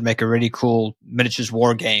think this would make a really cool miniatures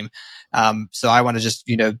war game. So I want to just,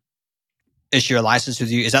 issue a license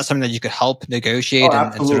with you." Is that something that you could help negotiate Oh,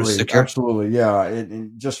 and sort of absolutely. secure? Absolutely. Yeah.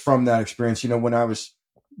 And just from that experience, when I was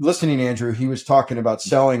listening to Andrew, he was talking about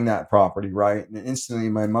selling that property, right? And instantly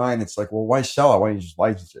in my mind, it's like, well, why sell it? Why don't you just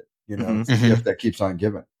license it? It's a gift that keeps on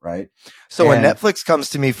giving, right? So when Netflix comes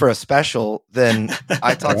to me for a special, then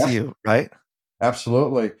I talk Yeah. to you, right?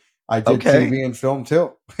 Absolutely. I did TV and film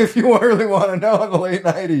too, if you really want to know, in the late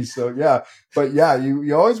 90s. So yeah, but yeah,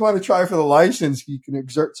 you always want to try for the license. You can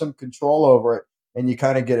exert some control over it and you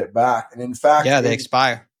kind of get it back. And in fact, they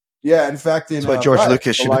expire. Yeah. In fact, that's what George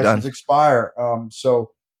Lucas should have done. Expire. That's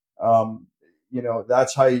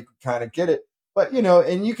how you kind of get it. But,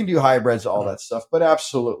 and you can do hybrids, all that stuff, but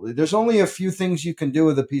absolutely. There's only a few things you can do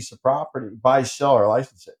with a piece of property: buy, sell, or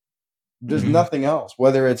license it. There's nothing else,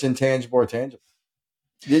 whether it's intangible or tangible.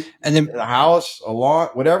 And then a house, a lawn,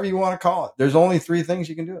 whatever you want to call it. There's only 3 things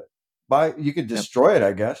you can do it. You could destroy it,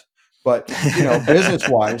 I guess. But, business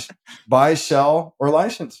wise, buy, sell, or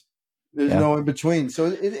license. There's no in between. So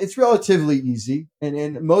it's relatively easy.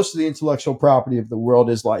 And most of the intellectual property of the world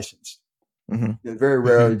is licensed. Very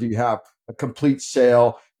rarely do you have a complete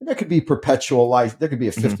sale. And there could be perpetual life. There could be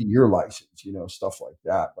a 50-year license, stuff like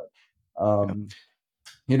that. But,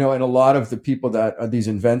 and a lot of the people that are these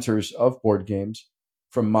inventors of board games,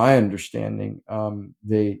 from my understanding,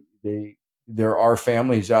 there are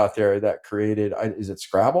families out there that created, is it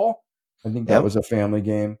Scrabble? I think that was a family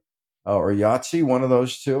game, or Yahtzee, one of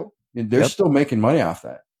those two. They're still making money off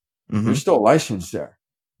that. There's still a license there.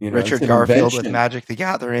 Richard Garfield with Magic the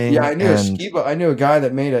Gathering. Yeah, I knew a guy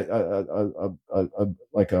that made a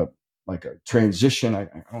transition. I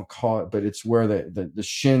don't call it, but it's where the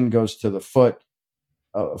shin goes to the foot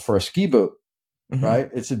for a ski boot. Right?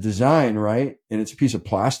 It's a design, right? And it's a piece of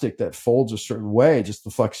plastic that folds a certain way, just the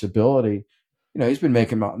flexibility. He's been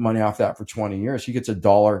making money off that for 20 years. He gets $1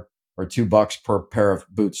 or $2 per pair of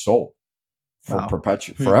boots sold for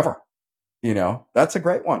forever. That's a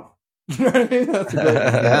great one. You know what I mean? That's a great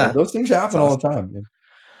one. Yeah. Those things happen all the time.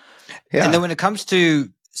 Yeah. And then when it comes to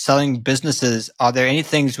selling businesses, are there any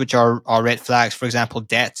things which are red flags? For example,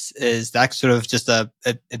 debts. Is that sort of just a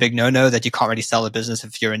big no-no that you can't really sell a business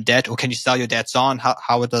if you're in debt? Or can you sell your debts on?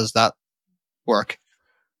 How does that work?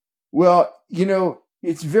 Well,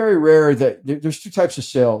 it's very rare that there's 2 types of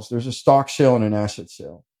sales. There's a stock sale and an asset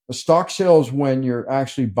sale. A stock sale is when you're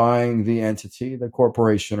actually buying the entity, the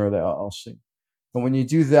corporation or the LLC. And when you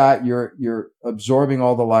do that, you're absorbing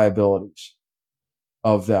all the liabilities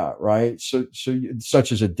of that, right? So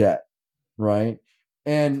such as a debt, right?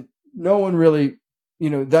 And no one really,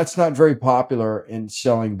 that's not very popular in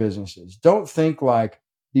selling businesses. Don't think like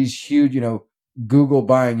these huge, Google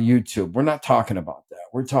buying YouTube. We're not talking about that.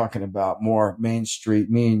 We're talking about more Main Street,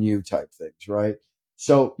 me and you type things, right?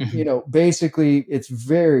 So, basically it's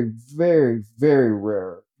very, very, very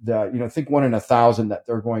rare that, think 1 in 1,000 that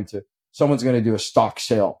someone's going to do a stock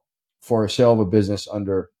sale for a sale of a business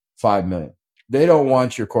under 5 million. They don't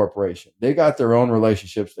want your corporation. They got their own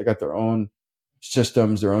relationships. They got their own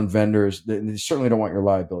systems, their own vendors. They certainly don't want your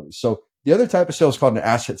liabilities. So the other type of sale is called an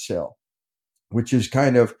asset sale, which is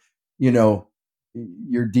kind of, your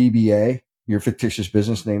DBA, your fictitious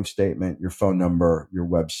business name statement, your phone number, your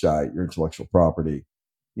website, your intellectual property,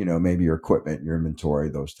 maybe your equipment, your inventory,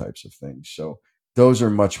 those types of things. So those are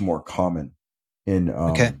much more common in,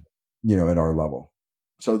 at our level.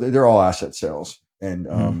 So they're all asset sales. And,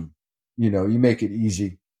 you make it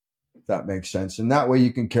easy, if that makes sense. And that way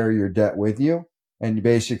you can carry your debt with you. And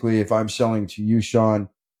basically, if I'm selling to you, Sean,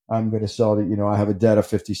 I'm going to sell to, I have a debt of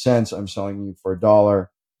 50 cents. I'm selling you for $1.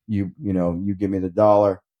 You give me the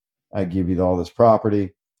 $1. I give you all this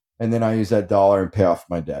property. And then I use that $1 and pay off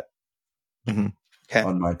my debt on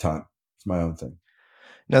my time. It's my own thing.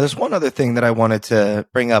 Now, there's one other thing that I wanted to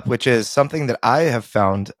bring up, which is something that I have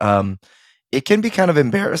found. It can be kind of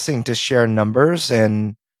embarrassing to share numbers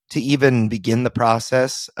and to even begin the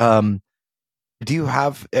process. Is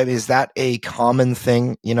that a common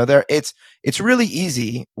thing? It's really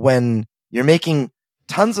easy when you're making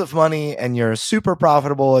tons of money and you're super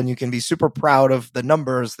profitable and you can be super proud of the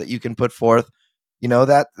numbers that you can put forth.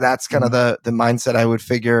 That's kind of the mindset I would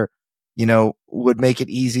figure, would make it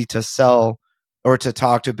easy to sell or to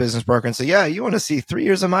talk to a business broker and say, yeah, you want to see 3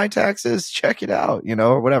 years of my taxes? Check it out,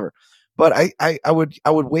 or whatever. But I would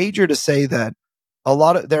wager to say that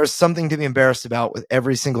there's something to be embarrassed about with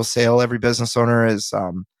every single sale. Every business owner is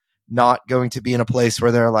not going to be in a place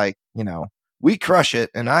where they're like, we crush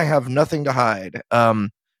it and I have nothing to hide.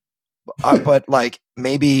 But like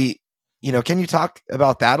maybe, can you talk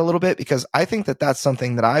about that a little bit? Because I think that that's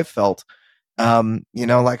something that I've felt.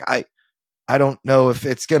 Like I don't know if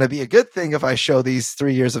it's going to be a good thing if I show these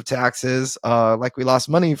 3 years of taxes, like we lost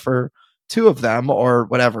money for 2 of them or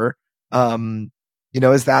whatever.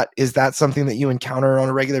 Is that something that you encounter on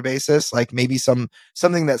a regular basis? Like maybe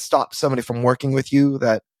something that stops somebody from working with you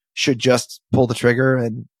that should just pull the trigger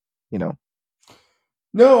and,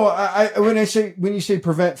 No, when you say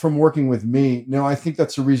prevent from working with me, no, I think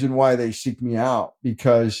that's the reason why they seek me out,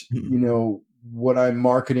 because what I'm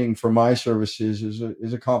marketing for my services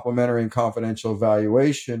is a complimentary and confidential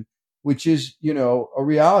evaluation, which is a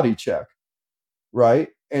reality check, right?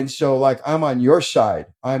 And so like I'm on your side,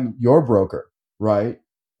 I'm your broker, right?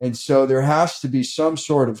 And so there has to be some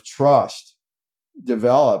sort of trust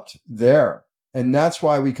developed there, and that's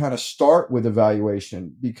why we kind of start with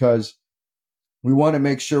evaluation, because we want to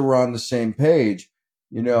make sure we're on the same page.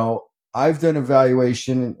 I've done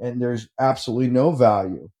evaluation and there's absolutely no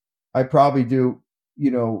value. I probably do,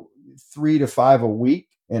 3 to 5 a week.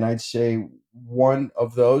 And I'd say one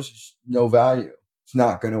of those is no value. It's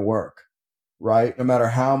not going to work, right? No matter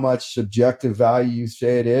how much subjective value you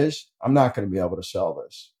say it is, I'm not going to be able to sell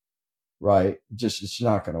this, right? It's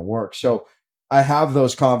not going to work. So I have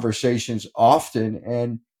those conversations often.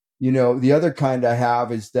 And, the other kind I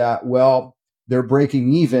have is that, well, they're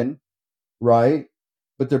breaking even, right?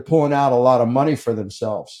 But they're pulling out a lot of money for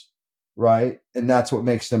themselves, right? And that's what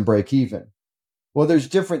makes them break even. Well, there's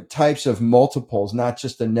different types of multiples, not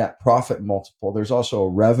just a net profit multiple. There's also a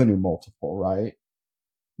revenue multiple, right?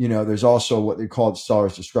 There's also what they call the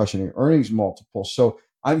seller's discretionary earnings multiple. So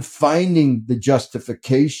I'm finding the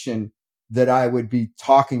justification that I would be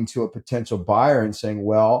talking to a potential buyer and saying,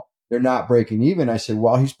 well, they're not breaking even. I said,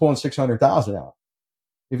 well, he's pulling 600,000 out.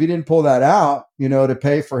 If he didn't pull that out, to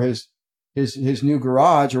pay for his new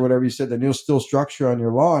garage or whatever you said, the new steel structure on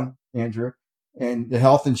your lawn, Andrew, and the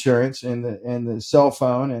health insurance and the cell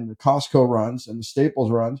phone and the Costco runs and the Staples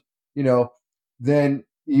runs, then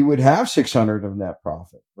you would have 600 of net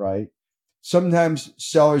profit, right? Sometimes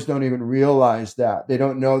sellers don't even realize that. They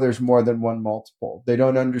don't know there's more than one multiple. They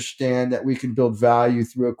don't understand that we can build value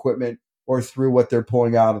through equipment or through what they're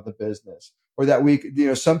pulling out of the business, or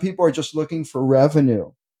that some people are just looking for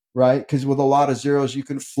revenue, right? Because with a lot of zeros, you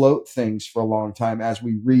can float things for a long time as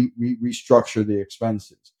we restructure the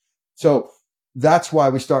expenses. So that's why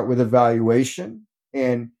we start with evaluation.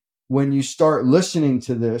 And when you start listening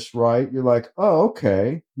to this, right, you're like, oh,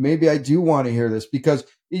 okay, maybe I do want to hear this, because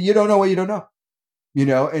you don't know what you don't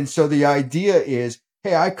know, And so the idea is,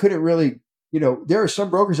 hey, I couldn't really, there are some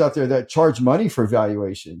brokers out there that charge money for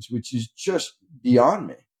valuations, which is just beyond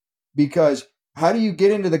me, because how do you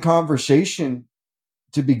get into the conversation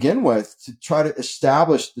to begin with to try to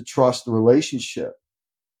establish the trust, the relationship?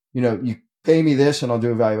 You pay me this and I'll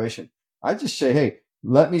do evaluation. I just say, hey,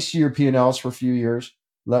 let me see your P&Ls for a few years.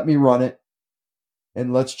 Let me run it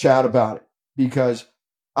and let's chat about it, because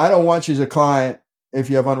I don't want you as a client if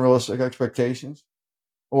you have unrealistic expectations,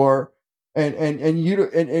 or and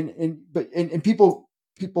people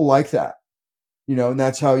like that, and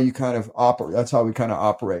that's how you kind of operate. That's how we kind of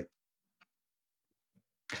operate.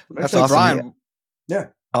 That's So awesome. Bryan, Yeah.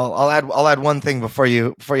 I'll add one thing before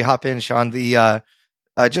you hop in, Sean. The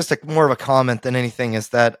just more of a comment than anything is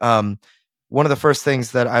that one of the first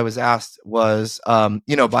things that I was asked was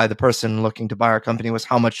by the person looking to buy our company was,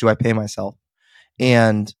 how much do I pay myself?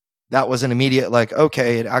 And that was an immediate like,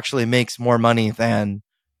 okay, it actually makes more money than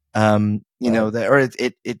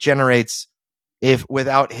it generates, if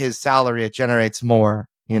without his salary it generates more,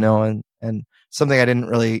 and something I didn't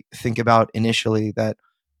really think about initially, that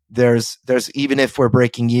there's even if we're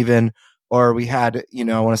breaking even, or we had,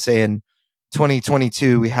 I want to say in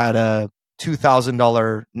 2022 we had a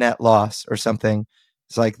 $2,000 net loss or something.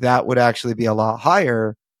 It's like that would actually be a lot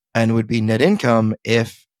higher and would be net income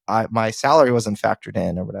if my salary wasn't factored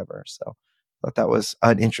in or whatever. So I thought that was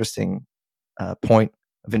an interesting point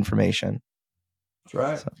of information. That's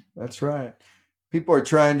right. So. That's right. People are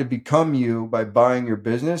trying to become you by buying your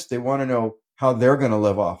business. They want to know how they're going to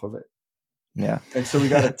live off of it. Yeah. And so we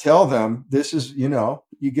got to tell them, this is,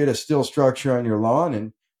 you get a steel structure on your lawn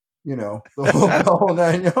and, the whole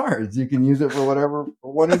 9 yards. You can use it for whatever,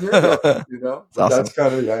 for one of your yards, Awesome. That's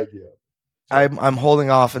kind of the idea. So, I'm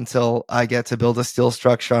holding off until I get to build a steel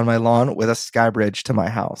structure on my lawn with a sky bridge to my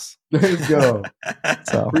house. There you go.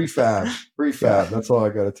 So prefab. Yeah. That's all I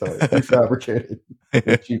got to tell you.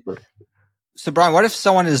 Prefabricated. Cheaper. So Bryan, what if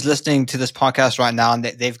someone is listening to this podcast right now and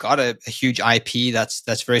they've got a huge IP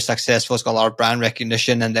that's very successful, it's got a lot of brand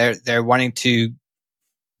recognition, and they're wanting to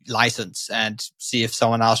license and see if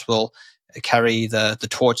someone else will carry the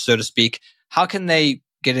torch, so to speak. How can they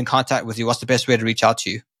get in contact with you? What's the best way to reach out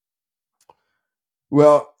to you?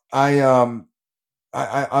 Well, I'll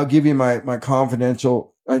give you my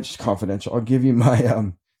confidential, just confidential. I'll give you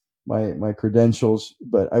my my credentials,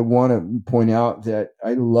 but I want to point out that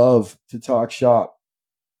I love to talk shop,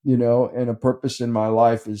 and a purpose in my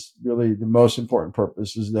life is really the most important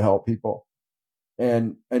purpose is to help people.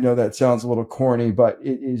 And I know that sounds a little corny, but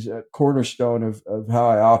it is a cornerstone of how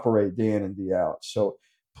I operate day in and day out. So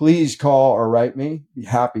please call or write me. Be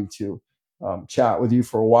happy to chat with you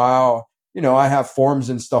for a while. I have forms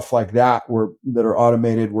and stuff like that that are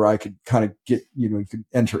automated where I could kind of get, you could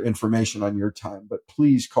enter information on your time, but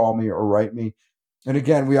please call me or write me. And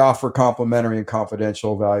again, we offer complimentary and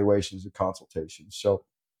confidential evaluations and consultations. So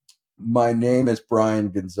my name is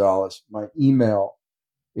Bryan Gonzales. My email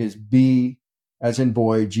is B as in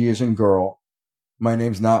boy, G as in girl. My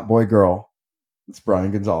name's not boy girl. It's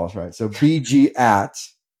Bryan Gonzales, right? So BG at,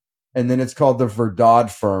 and then it's called the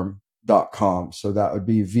verdadfirm.com. So that would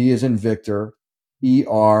be V as in Victor,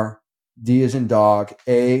 ER, D as in dog,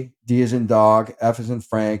 A, D as in dog, F as in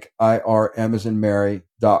Frank, IR, M as in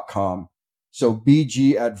Mary.com. So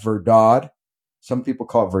BG at Verdad. Some people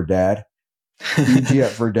call it Verdad. BG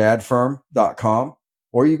at verdadfirm.com.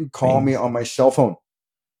 Or you can call me on my cell phone,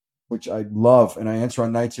 which I love, and I answer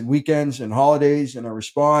on nights and weekends and holidays, and I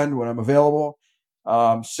respond when I'm available.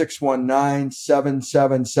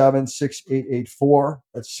 619-777-6884.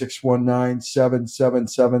 That's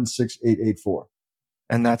 619-777-6884.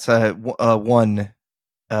 And that's a one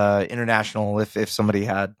international. If somebody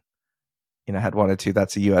had wanted to,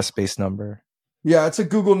 that's a US based number. Yeah, it's a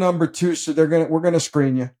Google number too. So we're gonna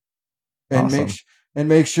screen you and Awesome.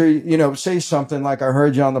 make sure say something like I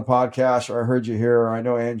heard you on the podcast, or I heard you here, or I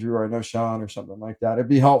know Andrew, or I know Sean, or something like that. It'd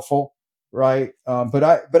be helpful, right? But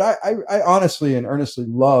I honestly and earnestly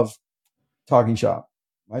love talking shop.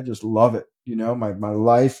 I just love it.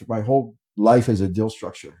 My whole life is a deal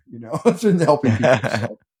structure. It's been helping people.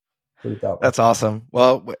 So put it that way. That's awesome.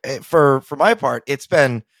 Well, for my part, it's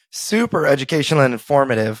been super educational and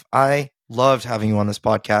informative. I loved having you on this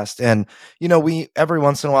podcast. And, we every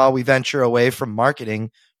once in a while we venture away from marketing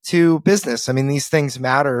to business. I mean, these things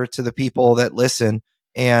matter to the people that listen.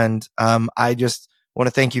 And I just want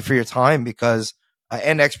to thank you for your time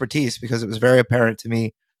and expertise, because it was very apparent to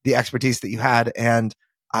me the expertise that you had. And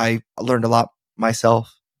I learned a lot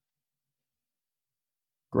myself.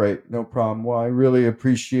 Great. No problem. Well, I really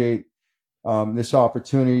appreciate this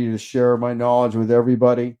opportunity to share my knowledge with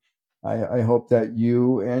everybody. I hope that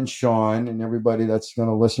you and Sean and everybody that's going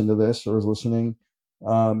to listen to this or is listening,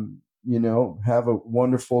 have a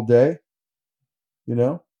wonderful day,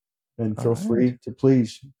 and feel free to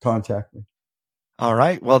please contact me. All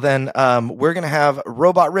right. Well, then we're going to have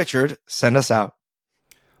Robot Richard send us out.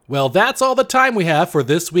 Well, that's all the time we have for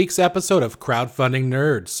this week's episode of Crowdfunding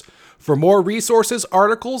Nerds. For more resources,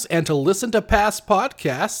 articles, and to listen to past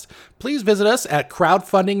podcasts, please visit us at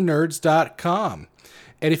crowdfundingnerds.com.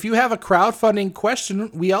 And if you have a crowdfunding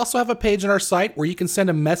question, we also have a page on our site where you can send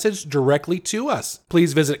a message directly to us.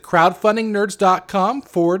 Please visit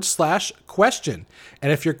crowdfundingnerds.com/question.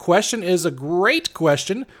 And if your question is a great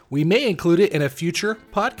question, we may include it in a future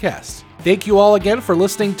podcast. Thank you all again for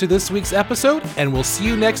listening to this week's episode, and we'll see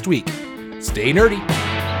you next week. Stay nerdy.